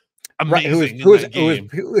like amazing who was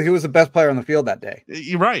the best player on the field that day.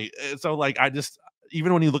 You're right. So, like, I just...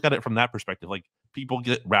 even when you look at it from that perspective, like people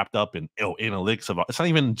get wrapped up in analytics of it's not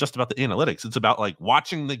even just about the analytics. It's about like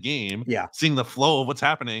watching the game, seeing the flow of what's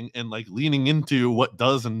happening, and like leaning into what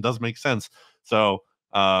does and does make sense. So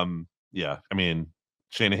yeah, I mean,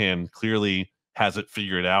 Shanahan clearly has it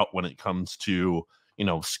figured out when it comes to, you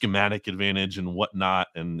know, schematic advantage and whatnot.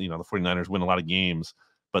 And, you know, the 49ers win a lot of games,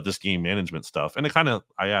 but this game management stuff. And it kind of,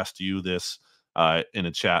 I asked you this in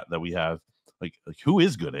a chat that we have, like who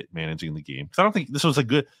is good at managing the game? Because I don't think this was a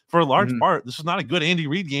good, for a large part, this was not a good Andy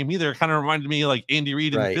Reid game either. It kind of reminded me of like Andy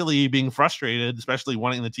Reid in Philly being frustrated, especially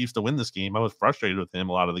wanting the Chiefs to win this game. I was frustrated with him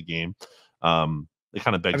a lot of the game. It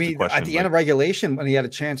kind of begs the question. At the end of regulation, when he had a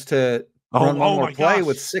chance to run one more play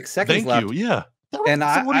with 6 seconds left. Thank you. Yeah. And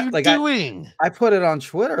what are you doing? I put it on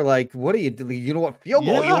Twitter. Like, what are you doing? You know what? Field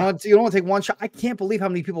goal. You don't want to take one shot. I can't believe how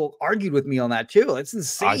many people argued with me on that too. It's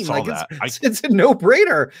insane. I saw like that. It's a no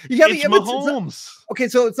brainer. You got it's Mahomes. Okay,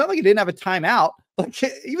 so it's not like you didn't have a timeout. Like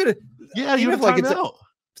you have a timeout.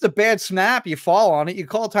 It's a bad snap. You fall on it. You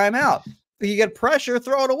call timeout. You get pressure,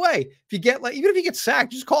 throw it away. If you get even if you get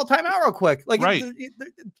sacked, just call a timeout real quick. Like,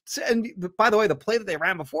 and by the way, the play that they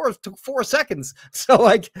ran before took 4 seconons. So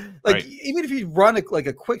like even if you run a quick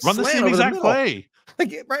run slant the same over exact the middle, play,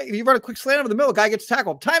 if you run a quick slant over the middle, guy gets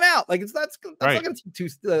tackled, timeout. Like that's not going to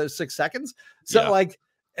take 6 seconds. So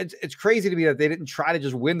it's crazy to me that they didn't try to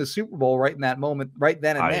just win the Super Bowl right in that moment, right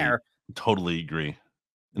then and there. Totally agree.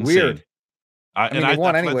 Insane. Weird. I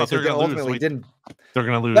won anyway. So they ultimately didn't. They're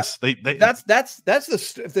gonna lose. That's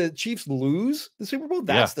if the Chiefs lose the Super Bowl,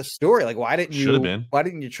 that's the story. Like, why didn't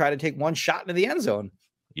you try to take one shot into the end zone?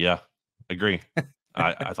 Yeah, agree.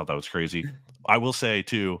 I thought that was crazy. I will say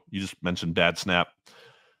too, you just mentioned bad snap.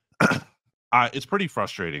 It's pretty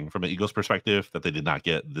frustrating from an Eagles perspective that they did not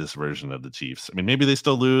get this version of the Chiefs. I mean, maybe they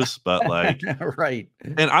still lose, but like right.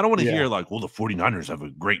 And I don't want to hear like, well, the 49ers have a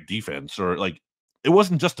great defense, or like it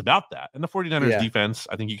wasn't just about that. And the 49ers defense,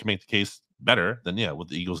 I think you can make the case better than what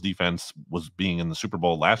the Eagles defense was being in the Super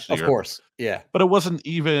Bowl last year. Of course. Yeah. But it wasn't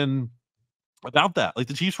even about that. Like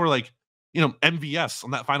the Chiefs were like, you know, MVS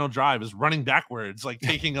on that final drive is running backwards, like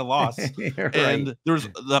taking a loss. And there's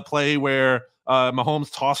that play where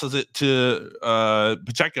Mahomes tosses it to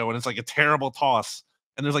Pacheco, and it's like a terrible toss.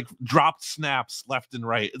 And there's like dropped snaps left and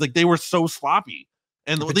right. Like they were so sloppy.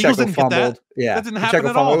 And the Eagles didn't get that. Yeah, that didn't happen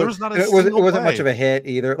at all. There was not a it wasn't much of a hit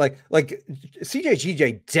either. Like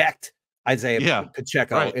CJ decked Isaiah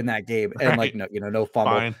Pacheco in that game, and like no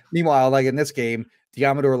fumble. Fine. Meanwhile, like in this game,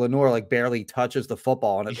 Diamador Lenore like barely touches the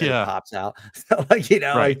football and it pops out. So like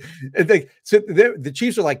so the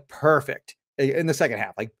Chiefs are like perfect in the second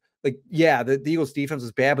half. Like the Eagles defense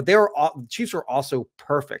was bad, but the Chiefs were also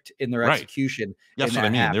perfect in their execution. That's in what I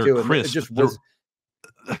mean. They were crisp.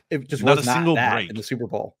 It just not was a single that break in the Super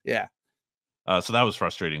Bowl. Yeah. So that was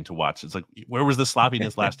frustrating to watch. It's like, where was the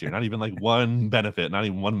sloppiness last year? Not even like one benefit, not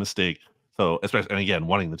even one mistake. So especially, and again,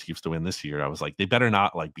 wanting the Chiefs to win this year, I was like, they better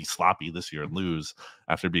not like be sloppy this year and lose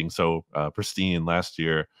after being so pristine last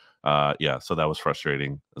year. So that was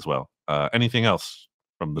frustrating as well. Anything else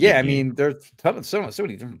from the I mean, there's so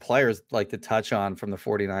many different players like to touch on from the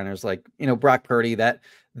 49ers. Like, Brock Purdy, that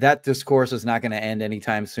discourse is not going to end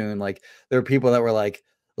anytime soon. Like, there are people that were like,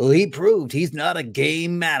 well, he proved he's not a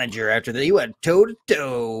game manager after that. He went toe to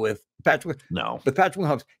toe with Patrick. No, with Patrick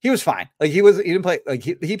Mahomes, he was fine. Like he didn't play. Like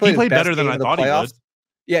he played better than I thought he would.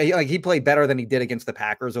 Yeah, he played better than he did against the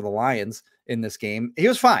Packers or the Lions in this game. He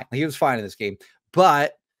was fine. He was fine in this game,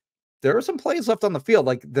 but there were some plays left on the field,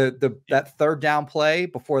 like that third down play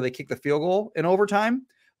before they kicked the field goal in overtime.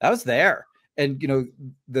 That was there, and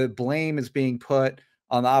the blame is being put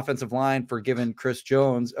on the offensive line for giving Chris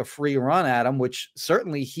Jones a free run at him, which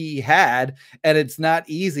certainly he had. And it's not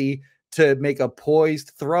easy to make a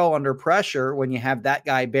poised throw under pressure when you have that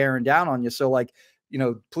guy bearing down on you. So like,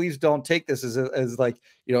 please don't take this as like,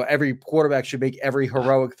 every quarterback should make every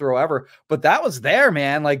heroic throw ever. But that was there,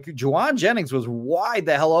 man. Like Juwan Jennings was wide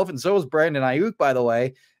the hell open. So was Brandon Ayuk, by the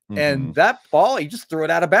way. Mm-hmm. And that ball, he just threw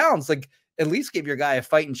it out of bounds. Like at least give your guy a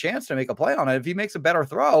fighting chance to make a play on it. If he makes a better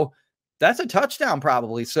throw, that's a touchdown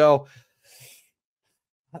probably. So,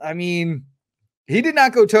 I mean, he did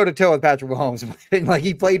not go toe-to-toe with Patrick Mahomes. Like,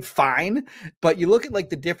 he played fine, but you look at,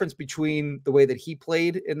 like, the difference between the way that he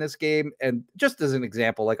played in this game, and just as an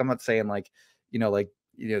example, like, I'm not saying, like,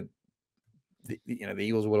 the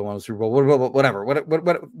Eagles would have won the Super Bowl, whatever.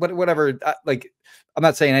 Like, I'm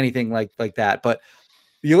not saying anything like that, but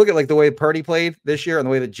you look at, like, the way Purdy played this year and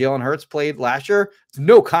the way that Jalen Hurts played last year, it's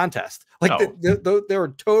no contest. Like there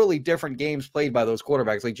were totally different games played by those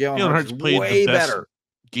quarterbacks. Like Jalen Hurts played way the best better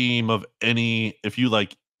game of any. If you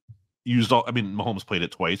like used all, I mean, Mahomes played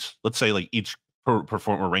it twice. Let's say like each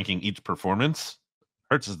performer ranking each performance.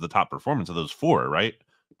 Hurts is the top performance of those four, right?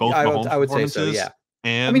 Both I Mahomes would say so, yeah.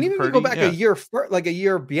 And I mean, even Purdy, if you go back a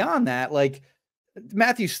year beyond that, like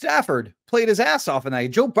Matthew Stafford played his ass off in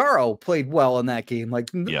that. Joe Burrow played well in that game.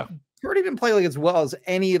 Like, Purdy didn't play like as well as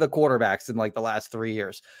any of the quarterbacks in like the last 3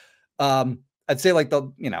 years. I'd say like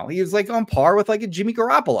he was like on par with like a Jimmy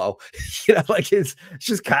Garoppolo, like it's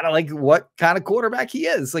just kind of like what kind of quarterback he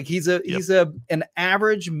is. Like he's an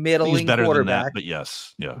average middling quarterback, but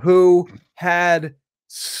yes, who had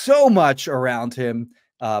so much around him,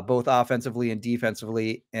 both offensively and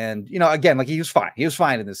defensively. And, again, like he was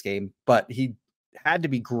fine in this game, but he had to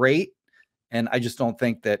be great. And I just don't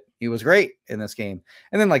think that he was great in this game.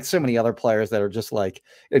 And then like so many other players that are just like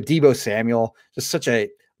Deebo Samuel, just such a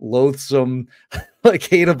loathsome, like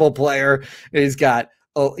hateable player. He's got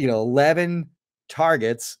 11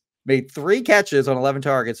 targets, made 3 catches on 11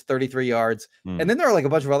 targets, 33 yards. And then there are like a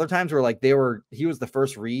bunch of other times where like he was the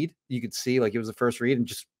first read. You could see like it was the first read and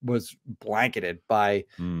just was blanketed by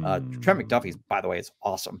Trent McDuffie, by the way, is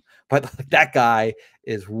awesome. But like, that guy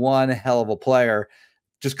is one hell of a player.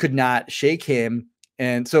 Just could not shake him.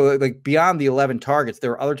 And so like beyond the 11 targets,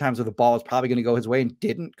 there were other times where the ball was probably going to go his way and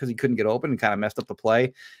didn't because he couldn't get open and kind of messed up the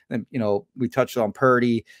play. And, we touched on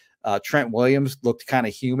Purdy. Trent Williams looked kind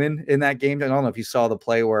of human in that game. I don't know if you saw the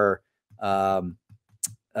play where,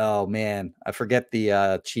 oh man, I forget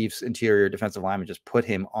the Chiefs interior defensive lineman just put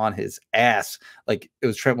him on his ass. Like it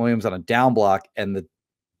was Trent Williams on a down block and the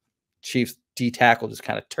Chiefs D tackle just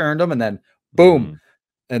kind of turned him and then boom.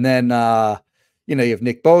 And then, you have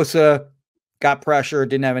Nick Bosa, got pressure,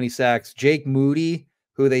 didn't have any sacks. Jake Moody,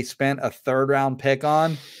 who they spent a 3rd round pick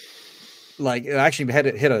on, like it actually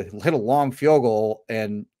hit a long field goal,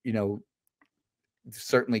 and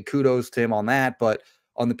certainly kudos to him on that. But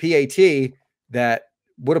on the PAT, that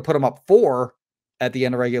would have put him up 4 at the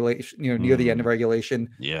end of regulation, near the end of regulation.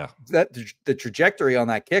 Yeah, that the trajectory on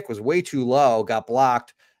that kick was way too low, got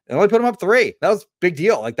blocked, and only put him up 3. That was a big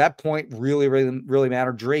deal. Like that point really, really, really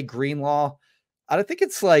mattered. Dre Greenlaw, I don't think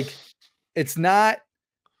it's not,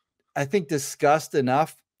 I think, discussed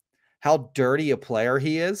enough how dirty a player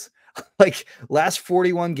he is. Like last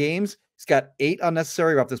 41 games, he's got 8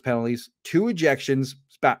 unnecessary roughness penalties, 2 ejections,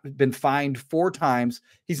 been fined 4 times.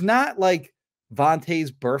 He's not like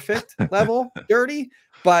Vontaze Burfict level dirty,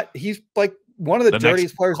 but he's like one of the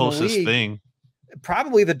dirtiest players in the league.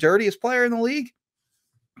 Probably the dirtiest player in the league.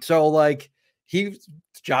 So like he's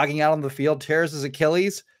jogging out on the field, tears his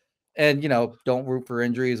Achilles. And, don't root for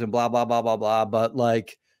injuries and blah, blah, blah, blah, blah. But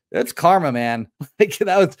like, it's karma, man. Like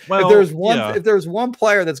that was, if there's one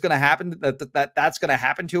player that's going to happen, that's going to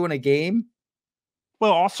happen to in a game.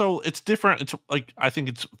 Well, also it's different. It's like, I think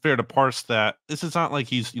it's fair to parse that this is not like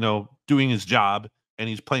he's, doing his job and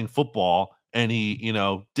he's playing football and he,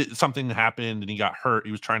 did something happened and he got hurt.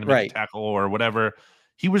 He was trying to make a tackle or whatever.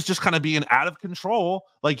 He was just kind of being out of control.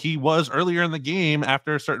 Like he was earlier in the game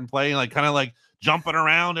after a certain play, like kind of like jumping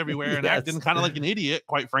around everywhere and acting kind of like an idiot,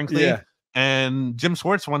 quite frankly. Yeah. And Jim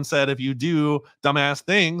Schwartz once said, if you do dumbass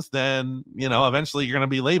things, then, eventually you're going to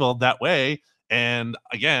be labeled that way. And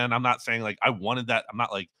again, I'm not saying like I wanted that. I'm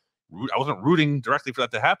not like, I wasn't rooting directly for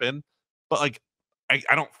that to happen, but like,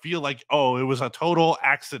 I don't feel like, oh, it was a total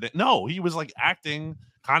accident. No, he was like acting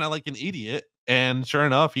kind of like an idiot. And sure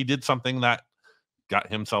enough, he did something that got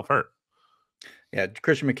himself hurt. Yeah,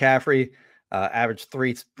 Christian McCaffrey averaged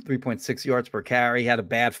 3.6 yards per carry. He had a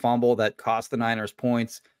bad fumble that cost the Niners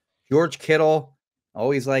points. George Kittle,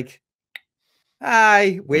 always like,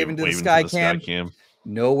 hi, waving to the sky cam.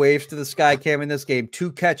 No waves to the sky cam in this game.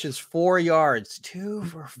 2 catches, 4 yards, 2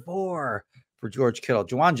 for 4 for George Kittle.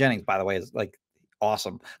 Juwan Jennings, by the way, is like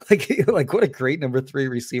awesome. Like what a great number 3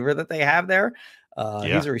 receiver that they have there.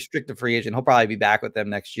 He's a restricted free agent. He'll probably be back with them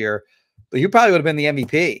next year. But he probably would have been the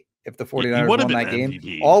MVP if the 49ers won that game.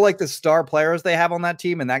 MVP. All like the star players they have on that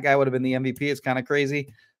team, and that guy would have been the MVP. It's kind of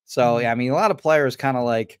crazy. So, yeah, I mean, a lot of players kind of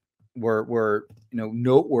like were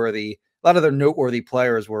noteworthy. A lot of their noteworthy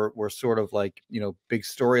players were sort of like, big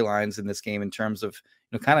storylines in this game in terms of,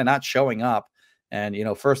 kind of not showing up. And,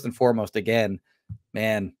 first and foremost, again,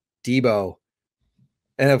 man, Deebo.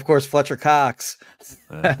 And of course, Fletcher Cox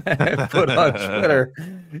put on Twitter,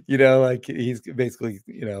 like he's basically,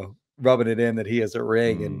 rubbing it in that he has a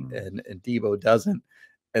ring and Deebo doesn't.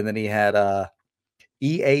 And then he had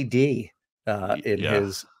EAD in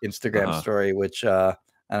his Instagram story, which I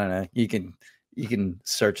don't know. You can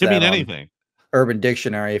search that. Could mean anything. Urban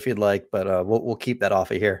Dictionary if you'd like, but we'll keep that off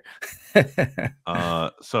of here.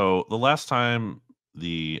 So the last time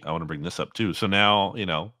I want to bring this up too. So now,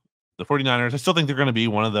 the 49ers, I still think they're going to be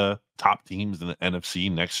one of the top teams in the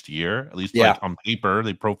NFC next year. At least like on paper,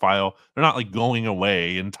 they profile. They're not like going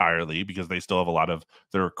away entirely because they still have a lot of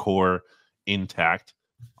their core intact.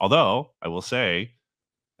 Although I will say,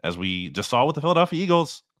 as we just saw with the Philadelphia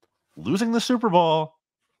Eagles, losing the Super Bowl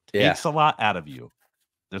takes a lot out of you.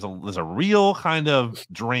 There's a real kind of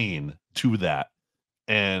drain to that.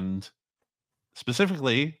 And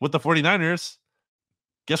specifically with the 49ers,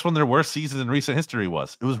 guess when their worst season in recent history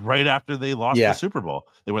was? It was right after they lost the Super Bowl.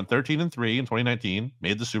 They went 13-3 in 2019,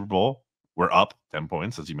 made the Super Bowl, were up 10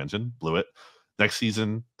 points, as you mentioned, blew it. Next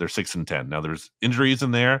season, they're 6-10. Now there's injuries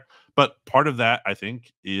in there, but part of that, I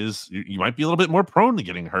think, is you might be a little bit more prone to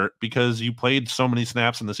getting hurt because you played so many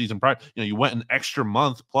snaps in the season prior. You went an extra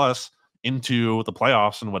month plus into the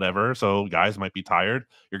playoffs and whatever, so guys might be tired.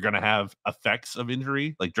 You're going to have effects of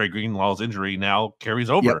injury, like Dre Greenlaw's injury now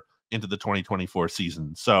carries over into the 2024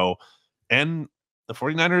 season. So, and the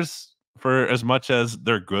 49ers, for as much as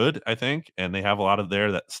they're good, I think, and they have a lot of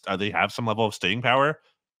there that they have some level of staying power.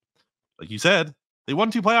 Like you said, they won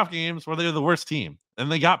 2 playoff games where they're the worst team, and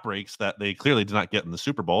they got breaks that they clearly did not get in the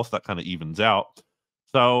Super Bowl. So that kind of evens out.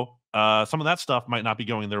 So some of that stuff might not be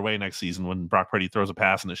going their way next season when Brock Purdy throws a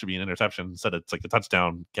pass and it should be an interception. Instead, it's like a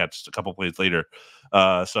touchdown catch a couple plays later.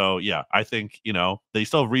 So yeah, I think, they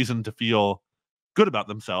still have reason to feel good about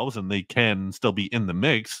themselves and they can still be in the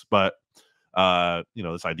mix. But,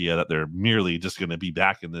 this idea that they're merely just going to be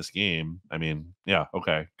back in this game. I mean, yeah,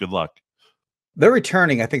 okay, good luck. They're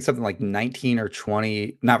returning, I think, something like 19 or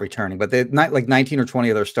 20, not returning, but they're not like 19 or 20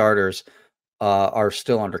 of their starters are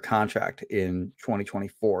still under contract in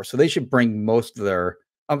 2024. So they should bring most of their,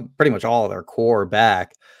 pretty much all of their core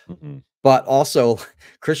back. Mm-hmm. But also,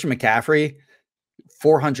 Christian McCaffrey,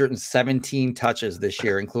 417 touches this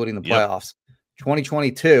year, including the playoffs.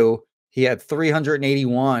 2022, he had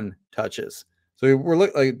 381 touches. So we're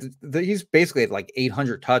looking like he's basically at like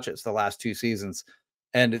 800 touches the last 2 seasons.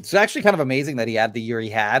 And it's actually kind of amazing that he had the year he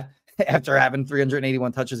had after having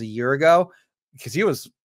 381 touches a year ago, because he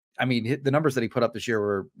was, the numbers that he put up this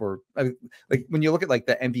year were like, when you look at like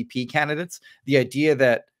the MVP candidates, the idea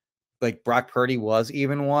that like Brock Purdy was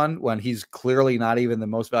even one when he's clearly not even the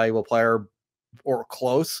most valuable player or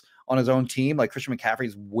close on his own team. Like Christian McCaffrey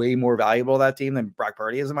is way more valuable to that team than Brock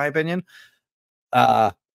Purdy is, in my opinion.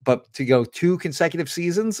 But to go 2 consecutive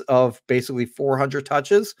seasons of basically 400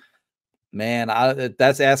 touches, man,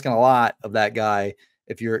 that's asking a lot of that guy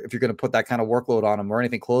if you're going to put that kind of workload on him or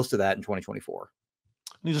anything close to that in 2024.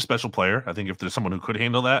 He's a special player. I think if there's someone who could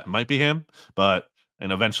handle that, it might be him. And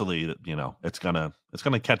eventually, it's gonna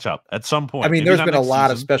catch up at some point. There's been a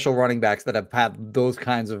lot of special running backs that have had those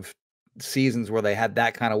kinds of seasons where they had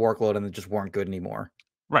that kind of workload and they just weren't good anymore.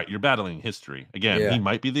 Right, you're battling history. Again, he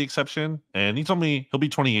might be the exception, and he'll be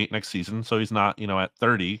 28 next season, so he's not, at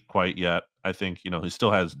 30 quite yet. I think, he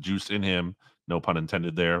still has juice in him, no pun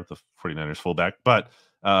intended there, the 49ers fullback. But,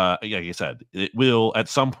 like I said, it will at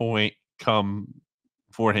some point come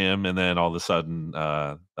for him, and then all of a sudden,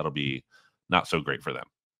 that'll be not so great for them.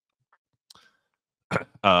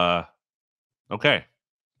 Okay,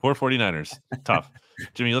 poor 49ers, tough.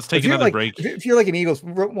 Jimmy, let's take another break. If you're like an Eagles,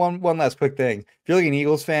 one last quick thing. If you're like an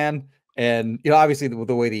Eagles fan, and obviously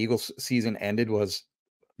the way the Eagles season ended was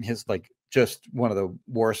just one of the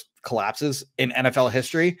worst collapses in NFL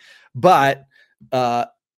history. But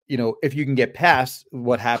if you can get past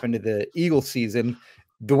what happened to the Eagles season,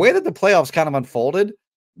 the way that the playoffs kind of unfolded,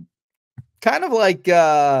 kind of like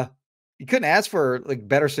you couldn't ask for like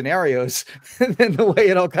better scenarios than the way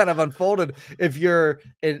it all kind of unfolded. If you're,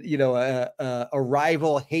 a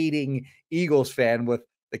rival hating Eagles fan with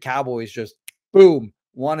the Cowboys, just boom,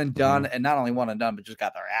 one and done. And not only one and done, but just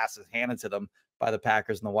got their asses handed to them by the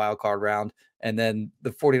Packers in the wild card round. And then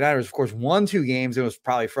the 49ers, of course, won 2 games. It was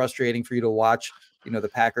probably frustrating for you to watch, the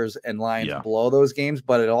Packers and Lions blow those games,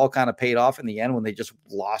 but it all kind of paid off in the end when they just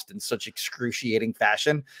lost in such excruciating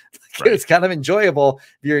fashion. Right. It's kind of enjoyable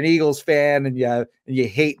if you're an Eagles fan and you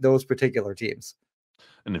hate those particular teams.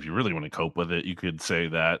 And if you really want to cope with it, you could say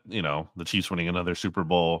that, the Chiefs winning another Super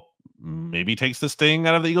Bowl maybe takes the sting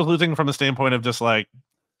out of the Eagles losing from the standpoint of just like,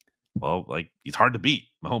 well, like he's hard to beat.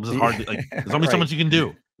 Mahomes is hard to there's only so much you can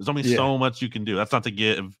do. There's only so much you can do. That's not to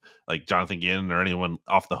give like Jonathan Gannon or anyone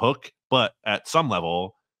off the hook, but at some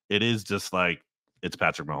level, it is just like it's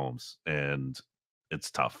Patrick Mahomes, and it's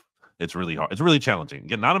tough. It's really hard. It's really challenging.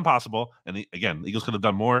 Again, not impossible. And again, the Eagles could have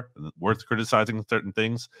done more. Worth criticizing certain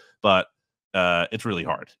things, but it's really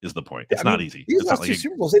hard. Is the point? It's not easy. These last 2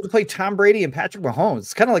 Super Bowls, they had to play Tom Brady and Patrick Mahomes.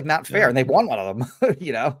 It's kind of like not fair, and they won one of them.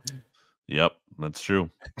 Yep, that's true.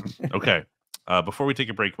 Okay. Before we take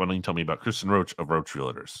a break, why don't you tell me about Kristin Roach of Roach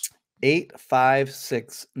Realtors?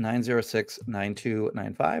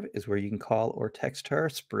 856-906-9295 is where you can call or text her.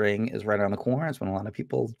 Spring is right around the corner. It's when a lot of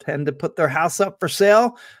people tend to put their house up for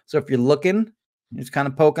sale. So if you're looking, you're just kind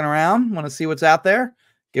of poking around, want to see what's out there,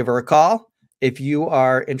 give her a call. If you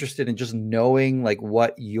are interested in just knowing like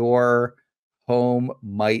what your home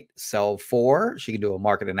might sell for, she can do a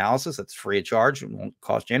market analysis that's free of charge. It won't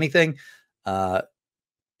cost you anything.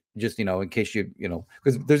 Just, in case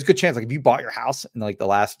because there's a good chance, like if you bought your house in like the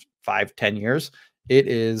last 5-10 years, it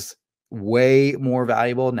is way more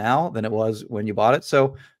valuable now than it was when you bought it.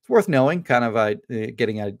 So it's worth knowing, kind of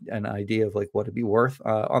getting an idea of like what it'd be worth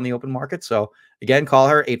on the open market. So again, call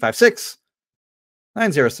her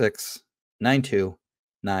 856-906-9295.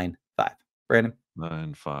 Brandon.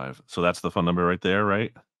 95. So that's the phone number right there,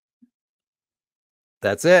 right?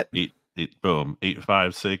 That's it. Boom.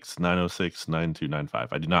 856-906-9295.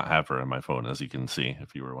 I do not have her on my phone, as you can see,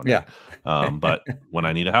 if you were wondering. Yeah. But when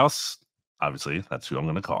I need a house, obviously that's who I'm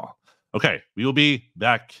going to call. Okay, we will be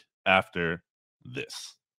back after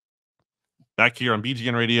this. Back here on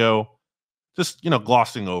BGN Radio, just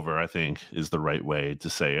glossing over, I think, is the right way to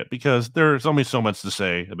say it, because there's only so much to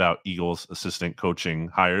say about Eagles assistant coaching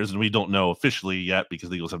hires, and we don't know officially yet because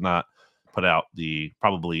the Eagles have not put out the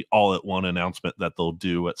probably all-at-one announcement that they'll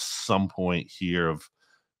do at some point here of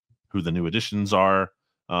who the new additions are.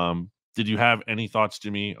 Did you have any thoughts,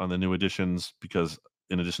 Jimmy, on the new additions? Because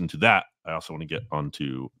in addition to that, I also want to get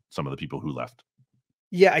onto some of the people who left.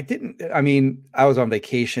 Yeah, I didn't. I mean, I was on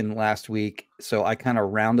vacation last week, so I kind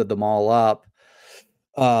of rounded them all up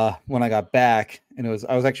when I got back, and I was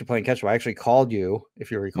actually playing catch up. I actually called you,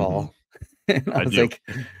 if you recall, and I was like,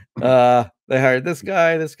 they hired this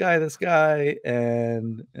guy,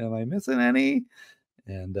 and am I missing any?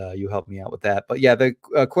 And you helped me out with that. But yeah, the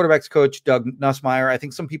quarterbacks coach, Doug Nussmeier, I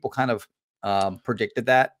think some people kind of predicted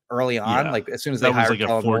that early on, like as soon as they hired like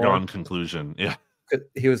a foregone conclusion. Yeah.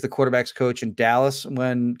 He was the quarterbacks coach in Dallas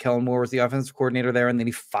when Kellen Moore was the offensive coordinator there, and then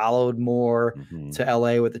he followed Moore to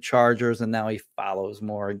LA with the Chargers, and now he follows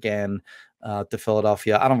Moore again to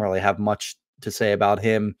Philadelphia. I don't really have much to say about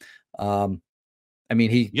him. I mean,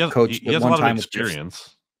 he coached he has one a lot time of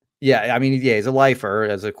experience. I mean, he's a lifer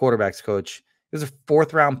as a quarterbacks coach. He was a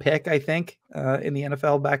 4th-round pick, I think, in the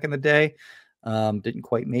NFL back in the day. Didn't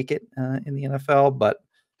quite make it in the NFL, but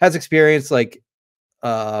has experience like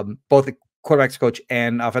both the quarterbacks coach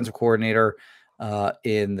and offensive coordinator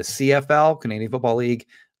in the CFL, Canadian Football League,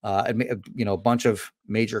 a bunch of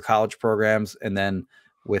major college programs, and then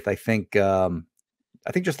with I think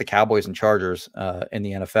just the Cowboys and Chargers in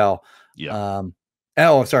the NFL. Yeah.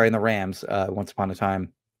 In the Rams once upon a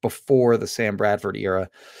time before the Sam Bradford era.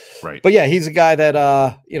 Right. But yeah, he's a guy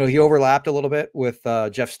that he overlapped a little bit with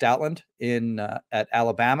Jeff Stoutland at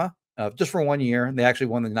Alabama. Just for 1 year. They actually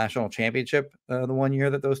won the national championship the 1 year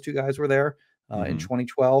that those two guys were there in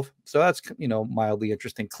 2012. So that's, mildly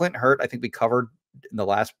interesting. Clint Hurt, I think we covered in the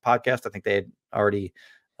last podcast. I think they had already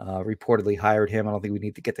reportedly hired him. I don't think we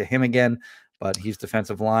need to get to him again, but he's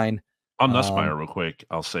defensive line. On Nussmeier, real quick,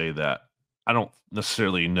 I'll say that I don't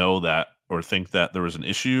necessarily know that or think that there was an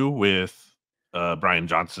issue with Brian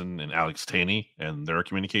Johnson and Alex Taney and their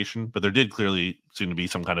communication, but there did clearly seem to be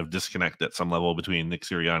some kind of disconnect at some level between Nick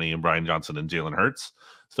Sirianni and Brian Johnson and Jalen Hurts.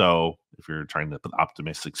 So if you're trying to put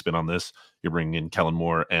optimistic spin on this, you're bringing in Kellen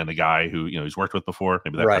Moore and a guy who he's worked with before.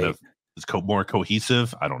 Maybe that kind of is more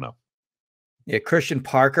cohesive. I don't know. Yeah, Christian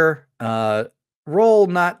Parker, role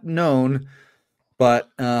not known, but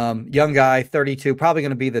young guy, 32, probably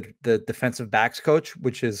going to be the defensive backs coach,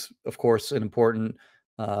 which is of course an important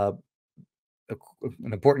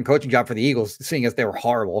coaching job for the Eagles, seeing as they were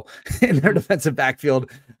horrible in their defensive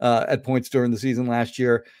backfield at points during the season last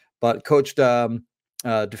year, but coached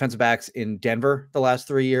defensive backs in Denver the last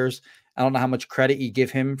 3 years. I don't know how much credit you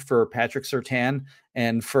give him for Patrick Surtain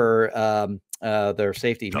and for their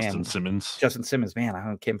safety, Justin Simmons. Man,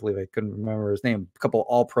 I can't believe I couldn't remember his name. A couple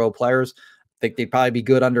all-pro players. I think they'd probably be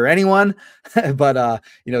good under anyone, but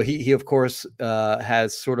he of course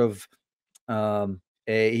has sort of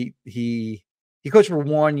he coached for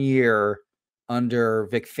 1 year under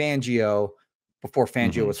Vic Fangio before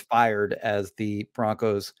Fangio was fired as the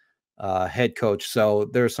Broncos head coach. So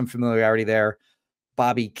there's some familiarity there.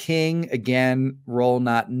 Bobby King, again, role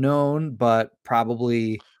not known, but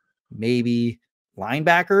probably maybe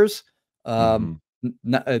linebackers,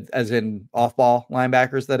 as in off-ball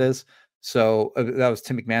linebackers, that is. So that was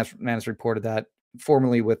Tim McManus reported that,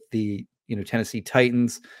 formerly with the Tennessee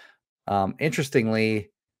Titans. Interestingly,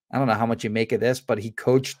 I don't know how much you make of this, but he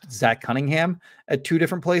coached Zach Cunningham at 2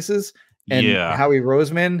 different places. And Howie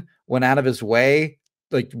Roseman went out of his way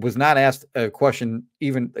was not asked a question.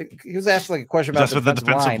 Even he was asked like a question about the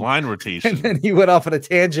defensive line rotation, and then he went off on a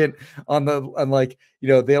tangent on like, you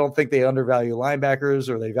know, they don't think they undervalue linebackers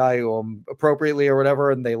or they value them appropriately or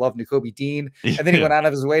whatever, and they love Nakobe Dean. And then he went out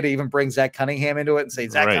of his way to even bring Zach Cunningham into it and say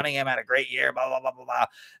Zach Cunningham had a great year. Blah blah blah blah blah.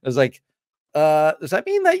 It was like, does that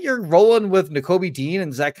mean that you're rolling with Nakobe Dean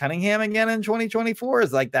and Zach Cunningham again in 2024?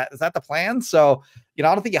 Is that the plan? So, you know,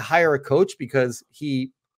 I don't think you hire a coach because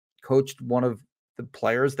he coached one of the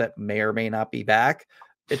players that may or may not be back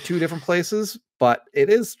at two different places, but it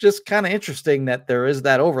is just kind of interesting that there is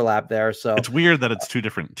that overlap there. So it's weird that it's two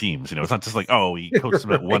different teams. You know, it's not just like, oh, he coached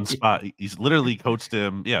him at one spot. He's literally coached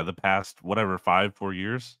him, the past 4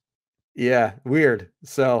 years. Yeah, weird.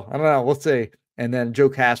 So I don't know. We'll see. And then Joe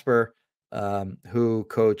Casper, who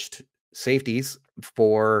coached safeties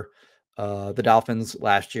for the Dolphins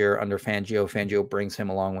last year under Fangio. Fangio brings him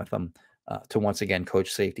along with him to once again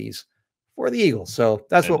coach safeties for the Eagles. So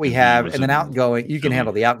that's what we have. And then outgoing, you can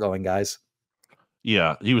handle the outgoing guys.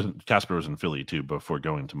 Yeah, Casper was in Philly too before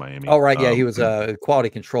going to Miami. Oh, right. Yeah, he was a quality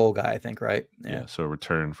control guy, I think, right? Yeah, so a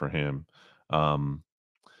return for him. On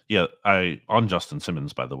Justin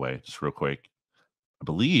Simmons, by the way, just real quick, I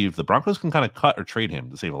believe the Broncos can kind of cut or trade him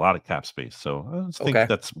to save a lot of cap space. So I just think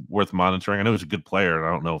that's worth monitoring. I know he's a good player, and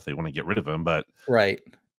I don't know if they want to get rid of him, but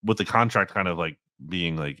with the contract kind of like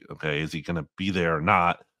being like, okay, is he going to be there or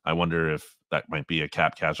not? I wonder if that might be a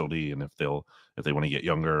cap casualty, and if they want to get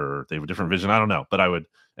younger or they have a different vision. I don't know, but I would.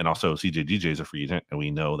 And also, CJ is a free agent, and we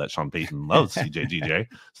know that Sean Payton loves CJ.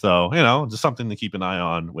 So, you know, just something to keep an eye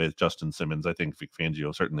on with Justin Simmons. I think Vic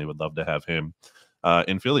Fangio certainly would love to have him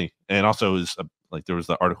in Philly. And also, there was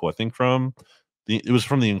the article, I think, it was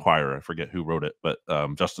from the Inquirer. I forget who wrote it, but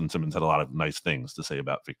Justin Simmons had a lot of nice things to say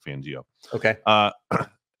about Vic Fangio. Okay.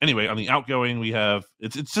 Anyway, on the outgoing, we have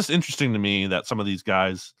it's just interesting to me that some of these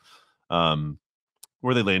guys,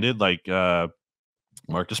 where they landed, like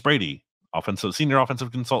Marcus Brady, senior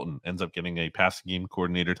offensive consultant, ends up getting a passing game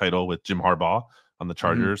coordinator title with Jim Harbaugh on the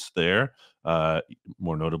Chargers there.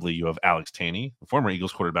 More notably, you have Alex Tanney, the former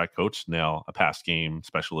Eagles quarterback coach, now a pass game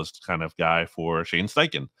specialist kind of guy for Shane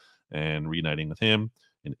Steichen, and reuniting with him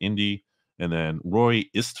in Indy. And then Roy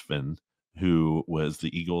Istvan, who was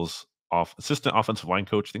the Eagles assistant offensive line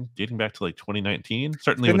coach, I think dating back to like 2019.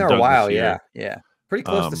 Certainly been there a while. Yeah. Pretty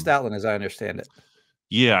close to Stoutland, as I understand it.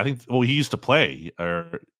 Yeah, I think. Well, he used to play,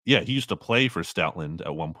 he used to play for Stoutland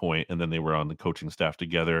at one point, and then they were on the coaching staff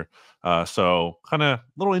together. So kind of a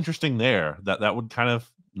little interesting there that would kind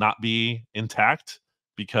of not be intact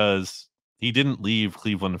because he didn't leave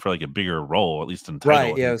Cleveland for like a bigger role, at least in title.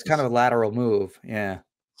 Right. Yeah, it was kind of a lateral move. Yeah.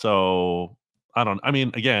 So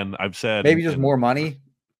again, I've said maybe just more money.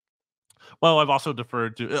 Well, I've also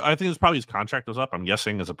deferred to. I think it's probably his contract was up, I'm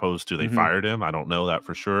guessing, as opposed to they fired him. I don't know that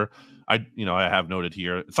for sure. I have noted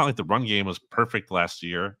here, it's not like the run game was perfect last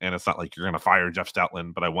year, and it's not like you're going to fire Jeff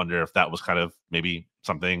Stoutland. But I wonder if that was kind of maybe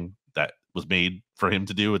something that was made for him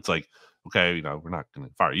to do. It's like, okay, we're not going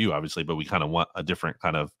to fire you, obviously, but we kind of want a different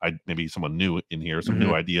kind of, maybe someone new in here, some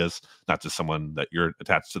new ideas, not just someone that you're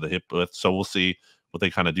attached to the hip with. So we'll see what they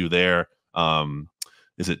kind of do there.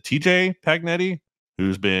 Is it TJ Pagnetti?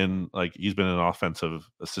 He's been an offensive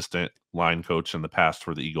assistant line coach in the past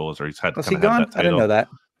for the Eagles, or he's had. Was he gone? I didn't know that.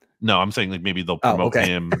 No, I'm saying like maybe they'll promote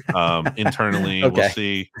him internally. Okay. We'll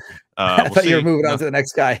see. I thought you were moving on to the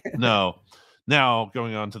next guy. No. Now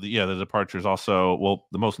going on to the departures. Also, well,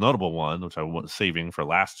 the most notable one, which I was saving for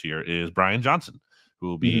last year, is Brian Johnson, who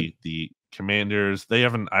will be the Commanders. I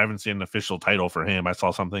haven't seen an official title for him. I saw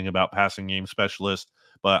something about passing game specialist,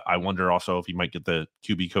 but I wonder also if he might get the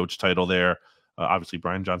QB coach title there. Obviously,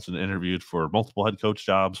 Brian Johnson interviewed for multiple head coach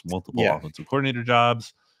jobs, multiple offensive coordinator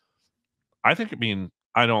jobs. I think.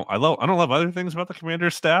 I don't love other things about the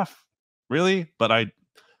Commanders staff, really, but I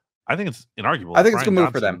think it's inarguable. I think it's a good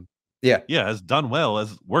move for them. Yeah, has done well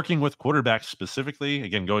as working with quarterbacks specifically.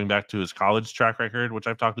 Again, going back to his college track record, which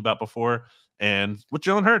I've talked about before, and with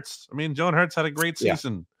Jalen Hurts. Jalen Hurts had a great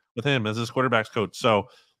season with him as his quarterbacks coach. So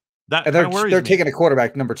that they're taking a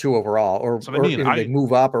quarterback number 2 overall, or they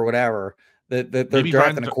move up or whatever. That they're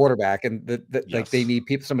drafting a quarterback, and like they need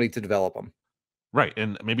somebody to develop them. Right,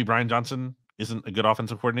 and maybe Brian Johnson isn't a good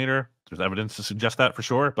offensive coordinator. There's evidence to suggest that for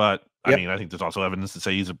sure, but I think there's also evidence to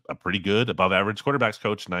say he's a pretty good, above average quarterbacks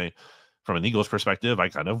coach. And from an Eagles perspective, I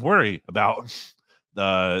kind of worry about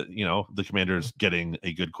the Commanders getting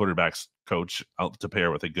a good quarterbacks coach out to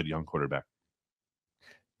pair with a good young quarterback.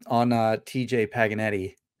 On TJ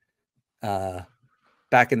Pagnetti,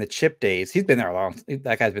 back in the Chip days,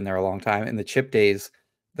 that guy's been there a long time. In the Chip days,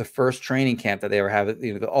 the first training camp that they were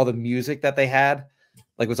having, all the music that they had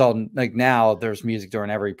like was all like now there's music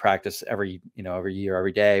during every practice, every year,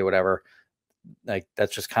 every day, whatever. Like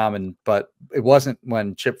that's just common, but it wasn't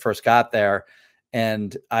when Chip first got there.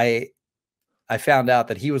 And I found out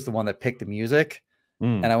that he was the one that picked the music,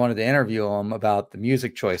 and I wanted to interview him about the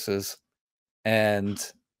music choices, and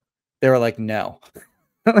they were like, no.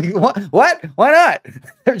 Like, what? Why not?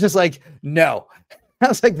 They're just like, no. I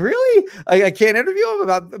was like, really? I can't interview him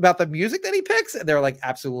about the music that he picks? And they're like,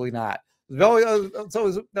 absolutely not.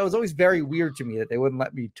 That was always very weird to me that they wouldn't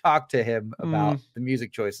let me talk to him about the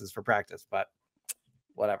music choices for practice, but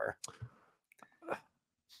whatever.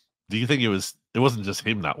 Do you think it wasn't just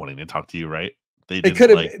him not wanting to talk to you, right?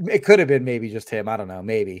 It could have been maybe just him. I don't know.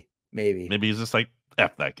 Maybe he's just like,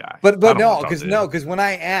 F that guy. But no, because when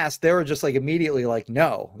I asked, they were just like immediately like,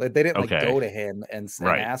 no. Like they didn't like go to him and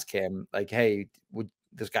ask him like, hey,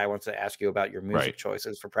 this guy wants to ask you about your music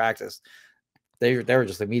choices for practice. They were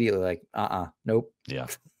just immediately like, nope. Yeah.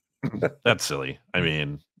 That's silly. I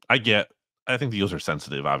mean, I think the Eagles are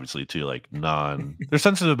sensitive, obviously, to like they're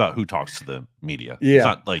sensitive about who talks to the media. Yeah. It's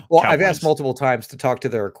not like Cowboys. I've asked multiple times to talk to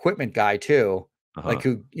their equipment guy too, like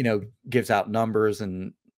who, gives out numbers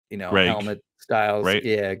and, Greg, helmet styles. Right?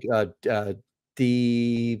 Yeah.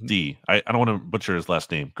 D. I don't want to butcher his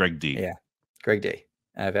last name. Greg D. Yeah. Greg D.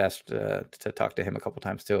 I've asked to talk to him a couple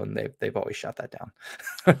times too, and they've always shot that down.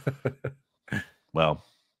 Well,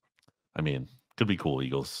 I mean, could be cool,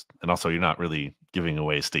 Eagles. And also, you're not really giving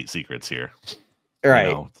away state secrets here.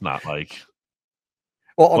 Right. It's not like.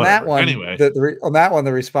 Well, on that one, anyway. On that one,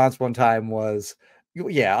 the response one time was,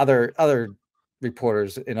 yeah, other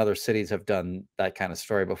reporters in other cities have done that kind of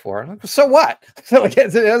story before. Like, so what? So it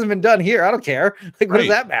hasn't been done here. I don't care. Like, what does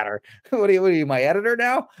that matter? What are you, my editor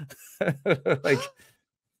now? Like,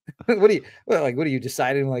 what are you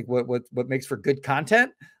deciding? Like, what makes for good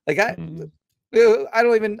content? Like, I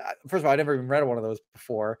don't even. First of all, I never even read one of those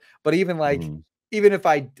before. But even like, even if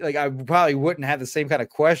I probably wouldn't have the same kind of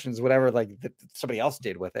questions, whatever, like that somebody else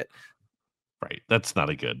did with it. Right. It's not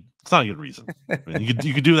a good reason. I mean,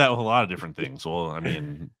 you could do that with a lot of different things. Well, I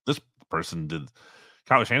mean, this person did.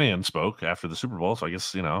 Kyle Shanahan spoke after the Super Bowl, so I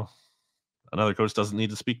guess another coach doesn't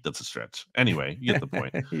need to speak. That's a stretch. Anyway, you get the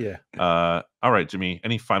point. Yeah. All right, Jimmy.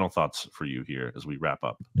 Any final thoughts for you here as we wrap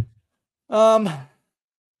up? I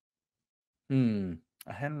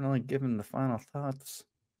hadn't really given the final thoughts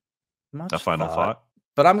much. A final thought,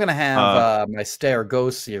 but I'm gonna have my Stay or Go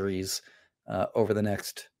series over the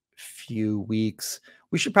next few weeks.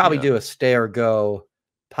 We should probably do a Stay or Go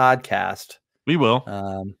podcast. We will.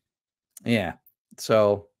 Yeah.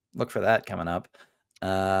 So look for that coming up.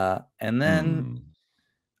 And then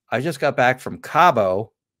I just got back from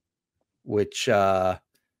Cabo, which I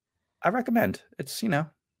recommend. It's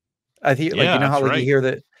I think how you hear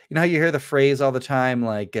that. How you hear the phrase all the time,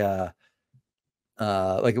 like when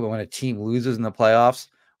a team loses in the playoffs,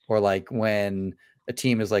 or like when a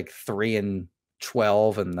team is like 3-12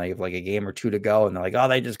 and they have like a game or two to go, and they're like, oh,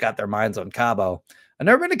 they just got their minds on Cabo. I've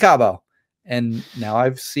never been to Cabo, and now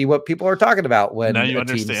I see what people are talking about when now you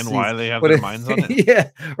understand why they have their minds on it. Yeah,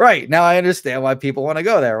 right. Now I understand why people want to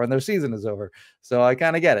go there when their season is over. So I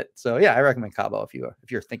kind of get it. So yeah, I recommend Cabo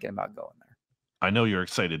if you're thinking about going there. I know you're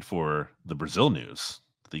excited for the Brazil news.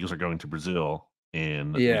 The Eagles are going to Brazil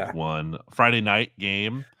in week 1 Friday night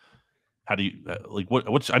game. How do you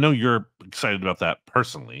I know you're excited about that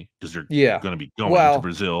personally because you're going to be going to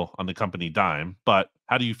Brazil on the company dime, but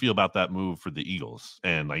how do you feel about that move for the Eagles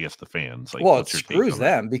and I guess the fans? Like, it screws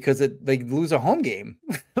them because they lose a home game.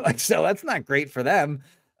 So that's not great for them.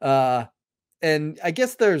 And I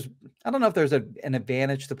guess I don't know if there's an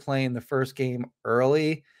advantage to playing the first game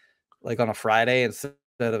early, like on a Friday instead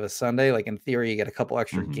of a Sunday. Like in theory, you get a couple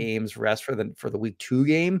extra games rest for the week 2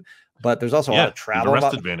 game, but there's also a lot of travel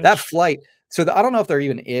about that flight. So I don't know if there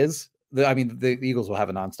even is. The Eagles will have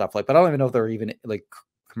a nonstop flight, but I don't even know if they're even like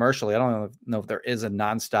commercially. I don't know if there is a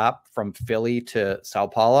nonstop from Philly to Sao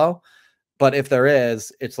Paulo, but if there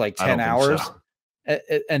is, it's like 10 hours. So.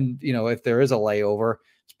 And if there is a layover,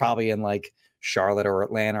 it's probably in like Charlotte or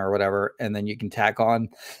Atlanta or whatever, and then you can tack on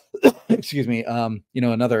excuse me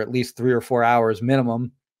another at least 3 or 4 hours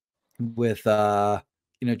minimum with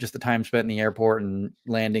just the time spent in the airport and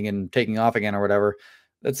landing and taking off again or whatever.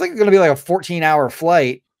 It's like going to be like a 14-hour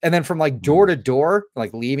flight, and then from like door to door,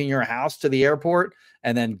 like leaving your house to the airport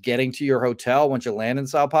and then getting to your hotel once you land in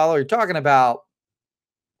Sao Paulo, you're talking about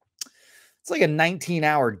it's like a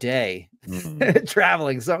 19-hour day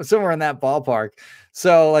traveling somewhere in that ballpark.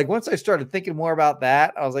 So like once I started thinking more about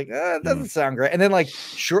that, I was like, it doesn't sound great. And then like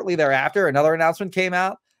shortly thereafter, another announcement came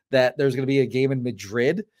out that there's going to be a game in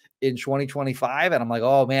Madrid in 2025. And I'm like,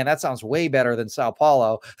 oh man, that sounds way better than Sao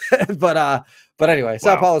Paulo. but anyway,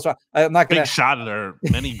 Sao Paulo's fine. I'm not gonna big shot at our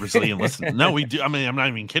many Brazilian listeners. No, we do. I mean, I'm not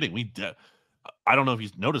even kidding. I don't know if you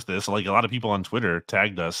noticed this. Like a lot of people on Twitter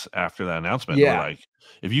tagged us after that announcement. Yeah. We're like,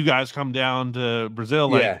 if you guys come down to Brazil,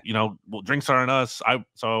 like, well, drinks aren't us. I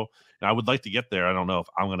would like to get there. I don't know if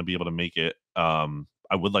I'm going to be able to make it.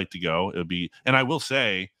 I would like to go. It would be, and I will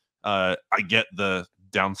say, I get the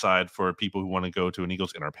downside for people who want to go to an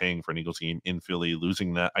Eagles and are paying for an Eagles game in Philly,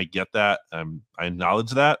 losing that. I get that. I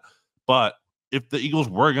acknowledge that. But if the Eagles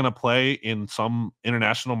were going to play in some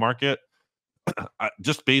international market,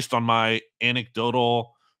 just based on my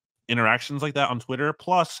anecdotal interactions like that on Twitter,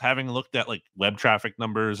 plus having looked at like web traffic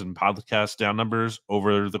numbers and podcast down numbers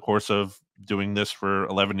over the course of doing this for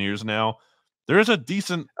 11 years now, there is a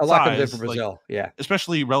lot comes in from Brazil,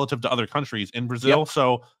 especially relative to other countries in Brazil. Yep.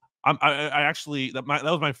 So I actually that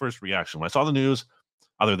was my first reaction when I saw the news.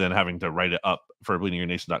 Other than having to write it up for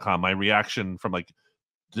bleedingyournation.com, my reaction from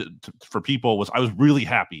for people was I was really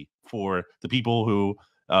happy for the people who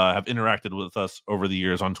have interacted with us over the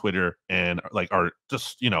years on Twitter and like are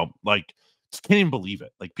just just can't even believe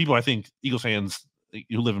it. Like people, I think Eagles fans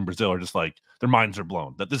who live in Brazil are just like their minds are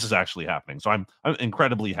blown that this is actually happening. So I'm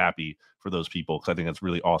incredibly happy for those people because I think that's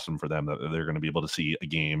really awesome for them that they're going to be able to see a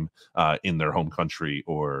game in their home country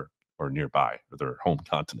or nearby or their home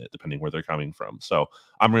continent, depending where they're coming from. So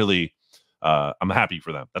I'm really I'm happy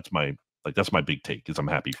for them. That's my big take is I'm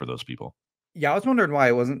happy for those people. Yeah, I was wondering why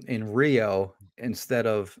it wasn't in Rio instead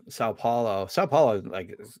of Sao Paulo. Sao Paulo, and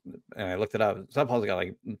I looked it up. Sao Paulo's got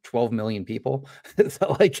like 12 million people.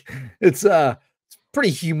 So it's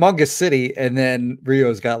pretty humongous city, and then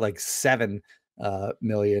Rio's got like 7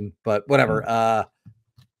 million. But whatever.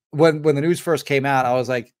 When the news first came out, I was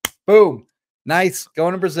like, boom, nice,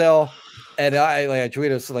 going to Brazil, and I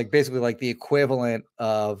tweeted so basically the equivalent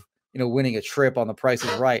of winning a trip on The Price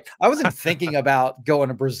is Right. I wasn't thinking about going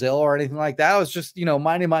to Brazil or anything like that. I was just,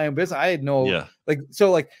 minding my own business. I had no,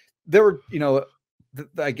 there were,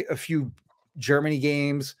 a few Germany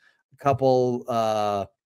games, a couple,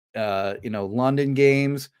 London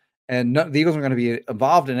games, and the Eagles weren't going to be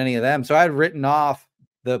involved in any of them. So I had written off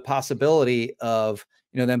the possibility of,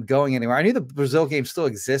 them going anywhere. I knew the Brazil game still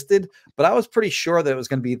existed, but I was pretty sure that it was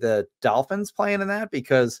going to be the Dolphins playing in that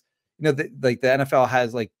because the NFL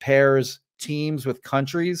has pairs teams with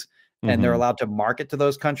countries and they're allowed to market to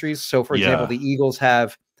those countries. So for example, the Eagles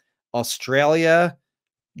have Australia,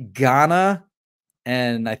 Ghana,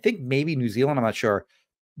 and I think maybe New Zealand. I'm not sure.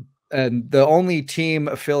 And the only team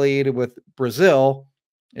affiliated with Brazil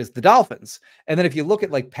is the Dolphins. And then if you look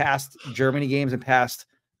at past Germany games and past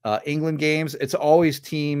England games, it's always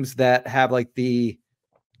teams that have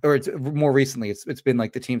it's more recently, it's been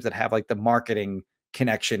the teams that have the marketing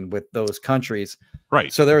connection with those countries,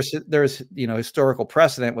 right? So there's historical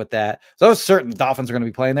precedent with that. So I was certain the Dolphins are going to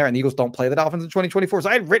be playing there, and the Eagles don't play the Dolphins in 2024. So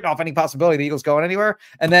I had written off any possibility of the Eagles going anywhere,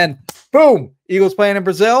 and then boom, Eagles playing in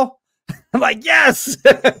Brazil. I'm like, yes,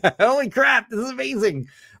 holy crap, this is amazing.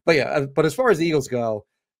 But as far as the Eagles go,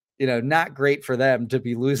 not great for them to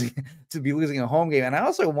be losing a home game. And I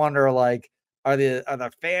also wonder, are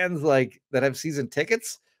the fans that have season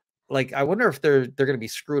tickets? I wonder if they're going to be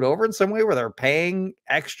screwed over in some way where they're paying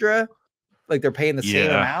extra, they're paying the same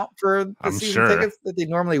amount for the season tickets that they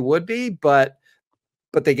normally would be, but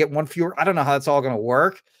they get one fewer. I don't know how that's all going to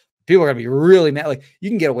work. People are going to be really mad. You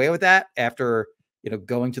can get away with that after,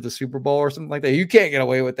 going to the Super Bowl or something like that. You can't get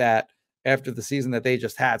away with that after the season that they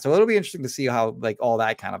just had. So it'll be interesting to see how all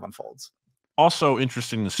that kind of unfolds. Also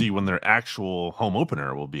interesting to see when their actual home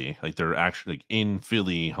opener will be. They're actually in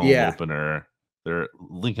Philly home opener. Their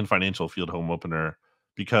Lincoln Financial Field home opener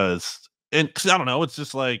because I don't know, it's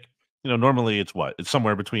just normally it's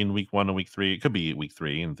somewhere between week 1 and week 3. It could be week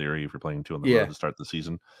 3 in theory if you're playing 2 on the road to start the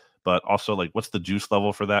season. But also what's the juice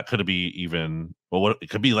level for that? Could it be even it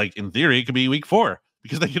could be in theory it could be week 4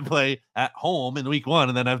 because they could play at home in week 1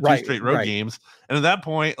 and then have 2 straight road games. And at that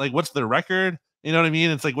point, what's the record? You know what I mean?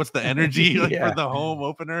 It's what's the energy for the home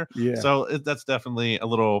opener? Yeah. So that's definitely a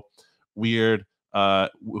little weird.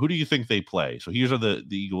 Who do you think they play? So here's are the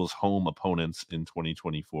Eagles' home opponents in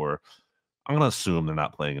 2024. I'm gonna assume they're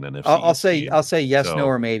not playing an NFC. I'll say yes, no,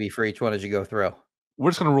 or maybe for each one as you go through. We're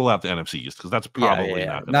just gonna rule out the NFC East because that's probably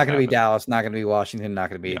not gonna be Dallas, not gonna be Washington, not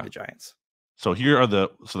gonna be the Giants. So here are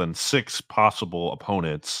then 6 possible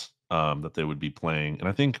opponents that they would be playing, and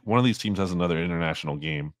I think one of these teams has another international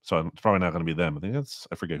game, so it's probably not gonna be them.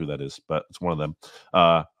 I forget who that is, but it's one of them.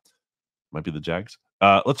 Might be the Jags.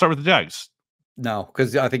 Let's start with the Jags. No,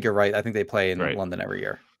 because I think you're right. I think they play in London every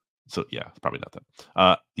year. So yeah, it's probably not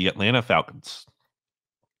them. The Atlanta Falcons.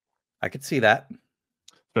 I could see that.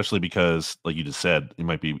 especially because, like you just said, you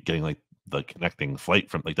might be getting like the connecting flight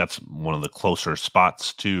from like that's one of the closer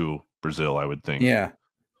spots to Brazil, I would think. Yeah.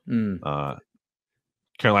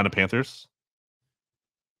 Carolina Panthers.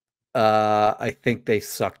 I think they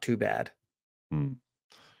suck too bad.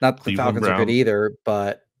 Not the Cleveland Falcons Browns. are good either,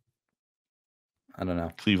 but I don't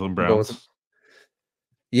know. Cleveland Browns.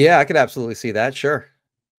 Yeah, I could absolutely see that. Sure.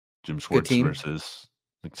 Jim Schwartz versus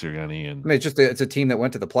Nick Sirianni, and I mean, it's a team that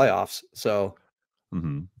went to the playoffs. So,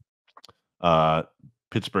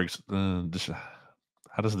 Pittsburgh's.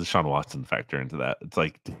 How does Deshaun Watson factor into that? It's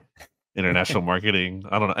like international marketing.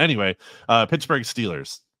 I don't know. Anyway, Pittsburgh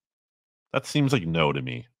Steelers. That seems like no to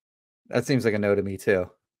me. That seems like a no to me too.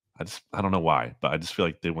 I don't know why, but I just feel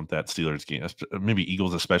like they want that Steelers game. Maybe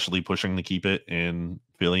Eagles especially pushing to keep it in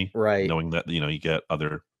Philly, right? Knowing that you get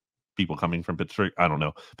other people coming from Pittsburgh. I don't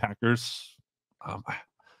know. Packers.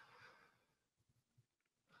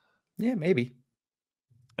 Yeah, maybe.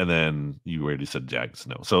 And then you already said Jags.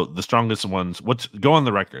 No. So the strongest ones. Go on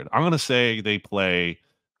the record? I'm going to say they play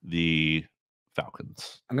the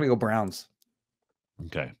Falcons. I'm going to go Browns.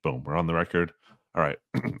 Okay. Boom. We're on the record. All right.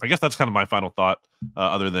 I guess that's kind of my final thought.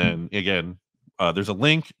 Other than, again, there's a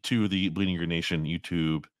link to the Bleeding Green Nation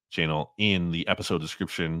YouTube channel in the episode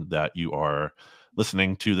description that you are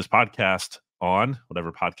listening to this podcast on,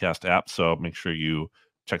 whatever podcast app. So make sure you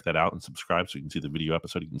check that out and subscribe so you can see the video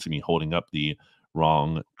episode. You can see me holding up the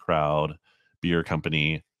Wrong Crowd Beer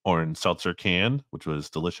Company orange seltzer can, which was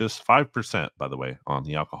delicious. 5%, by the way, on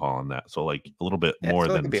the alcohol on that. So like a little bit more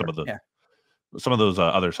than some of the some of those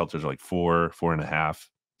other seltzers are like 4.5.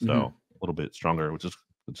 So a little bit stronger, which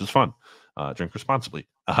is fun. Drink responsibly.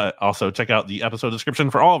 Also, check out the episode description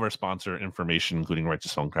for all of our sponsor information, including Right to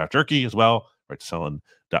Sell and Craft Jerky as well.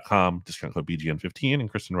 RightToSellin.com. Discount code BGN15 and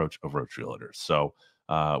Kristin Roach of Roach Realtors. So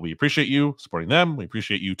we appreciate you supporting them. We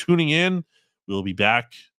appreciate you tuning in. We'll be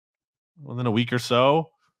back within a week or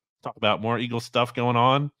so. Talk about more Eagles stuff going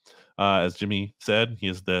on. As Jimmy said, he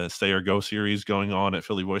has the Stay or Go series going on at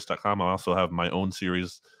phillyvoice.com. I also have my own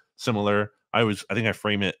series similar. I think I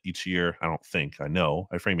frame it each year. I know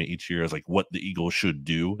I frame it each year as like what the Eagles should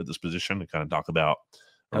do at this position to kind of talk about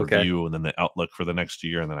a review and then the outlook for the next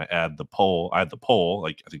year. And then I add the poll,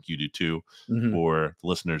 like I think you do too, for the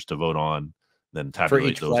listeners to vote on, then tabulate for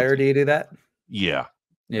each those. Player, do you do that? Yeah.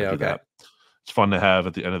 Yeah. Okay. That. It's fun to have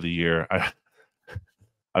at the end of the year.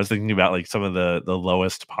 I was thinking about like some of the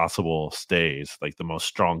lowest possible stays, like the most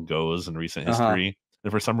strong goes in recent history.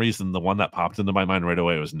 And for some reason, the one that popped into my mind right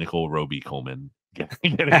away was Nickel Roby Coleman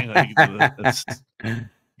getting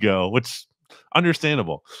go, which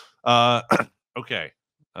understandable. Okay.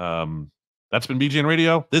 That's been BGN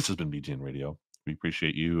Radio. This has been BGN Radio. We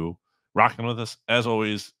appreciate you rocking with us as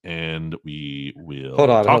always, and we will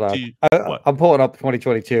talk to you. I'm pulling up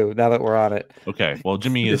 2022 now that we're on it. Okay. Well,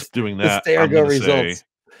 Jimmy is doing that. I'm going to say,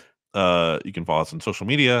 you can follow us on social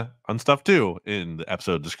media on stuff too in the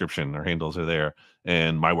episode description. Our handles are there.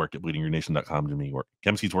 And my work at bleedinggreennation.com. Jimmy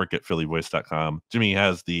Kempski's work at phillyvoice.com. Jimmy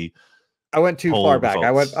has the I went too far back.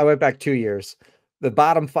 I went back 2 years. The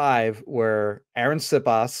bottom 5 were Aaron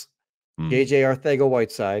Sipas, JJ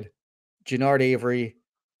Arthego-Whiteside, Jannard Avery,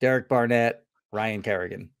 Derek Barnett, Ryan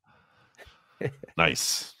Kerrigan.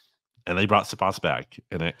 Nice. And they brought Sipas back,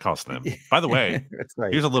 and it cost them. By the way,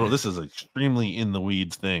 right. This is an extremely in the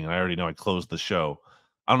weeds thing. I already know I closed the show.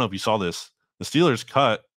 I don't know if you saw this. The Steelers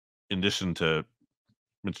cut, in addition to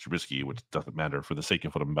Mitch Trubisky, which doesn't matter for the sake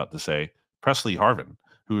of what I'm about to say, Presley Harvin,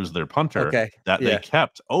 who is their punter they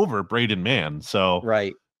kept over Braden Mann. So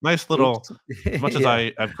nice little, as much as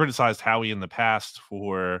I've criticized Howie in the past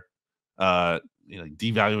for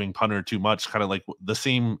devaluing punter too much, kind of like the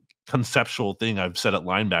same conceptual thing I've said at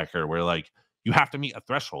linebacker, where like you have to meet a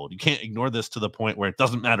threshold. You can't ignore this to the point where it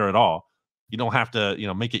doesn't matter at all. You don't have to,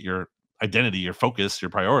 make it your identity, your focus,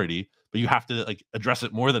 your priority, but you have to like address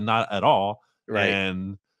it more than not at all. Right.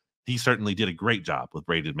 And he certainly did a great job with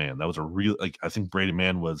Braden Mann. That was a real, I think Braden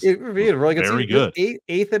Mann was really good. Very good.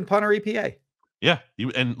 Eighth in punter EPA. Yeah,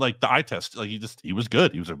 and like the eye test, like he was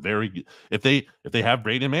good. He was a very good. If they have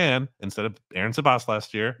Braden Mann instead of Aaron Sipas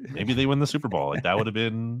last year, maybe they win the Super Bowl. Like that would have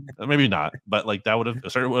been, maybe not, but like that would have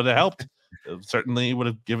helped. It certainly would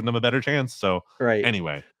have given them a better chance. So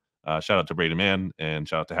anyway, shout out to Braden Mann and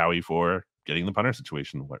shout out to Howie for getting the punter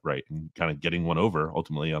situation right and kind of getting one over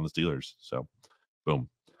ultimately on the Steelers. So boom.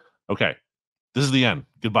 Okay, this is the end.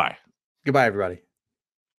 Goodbye. Goodbye, everybody.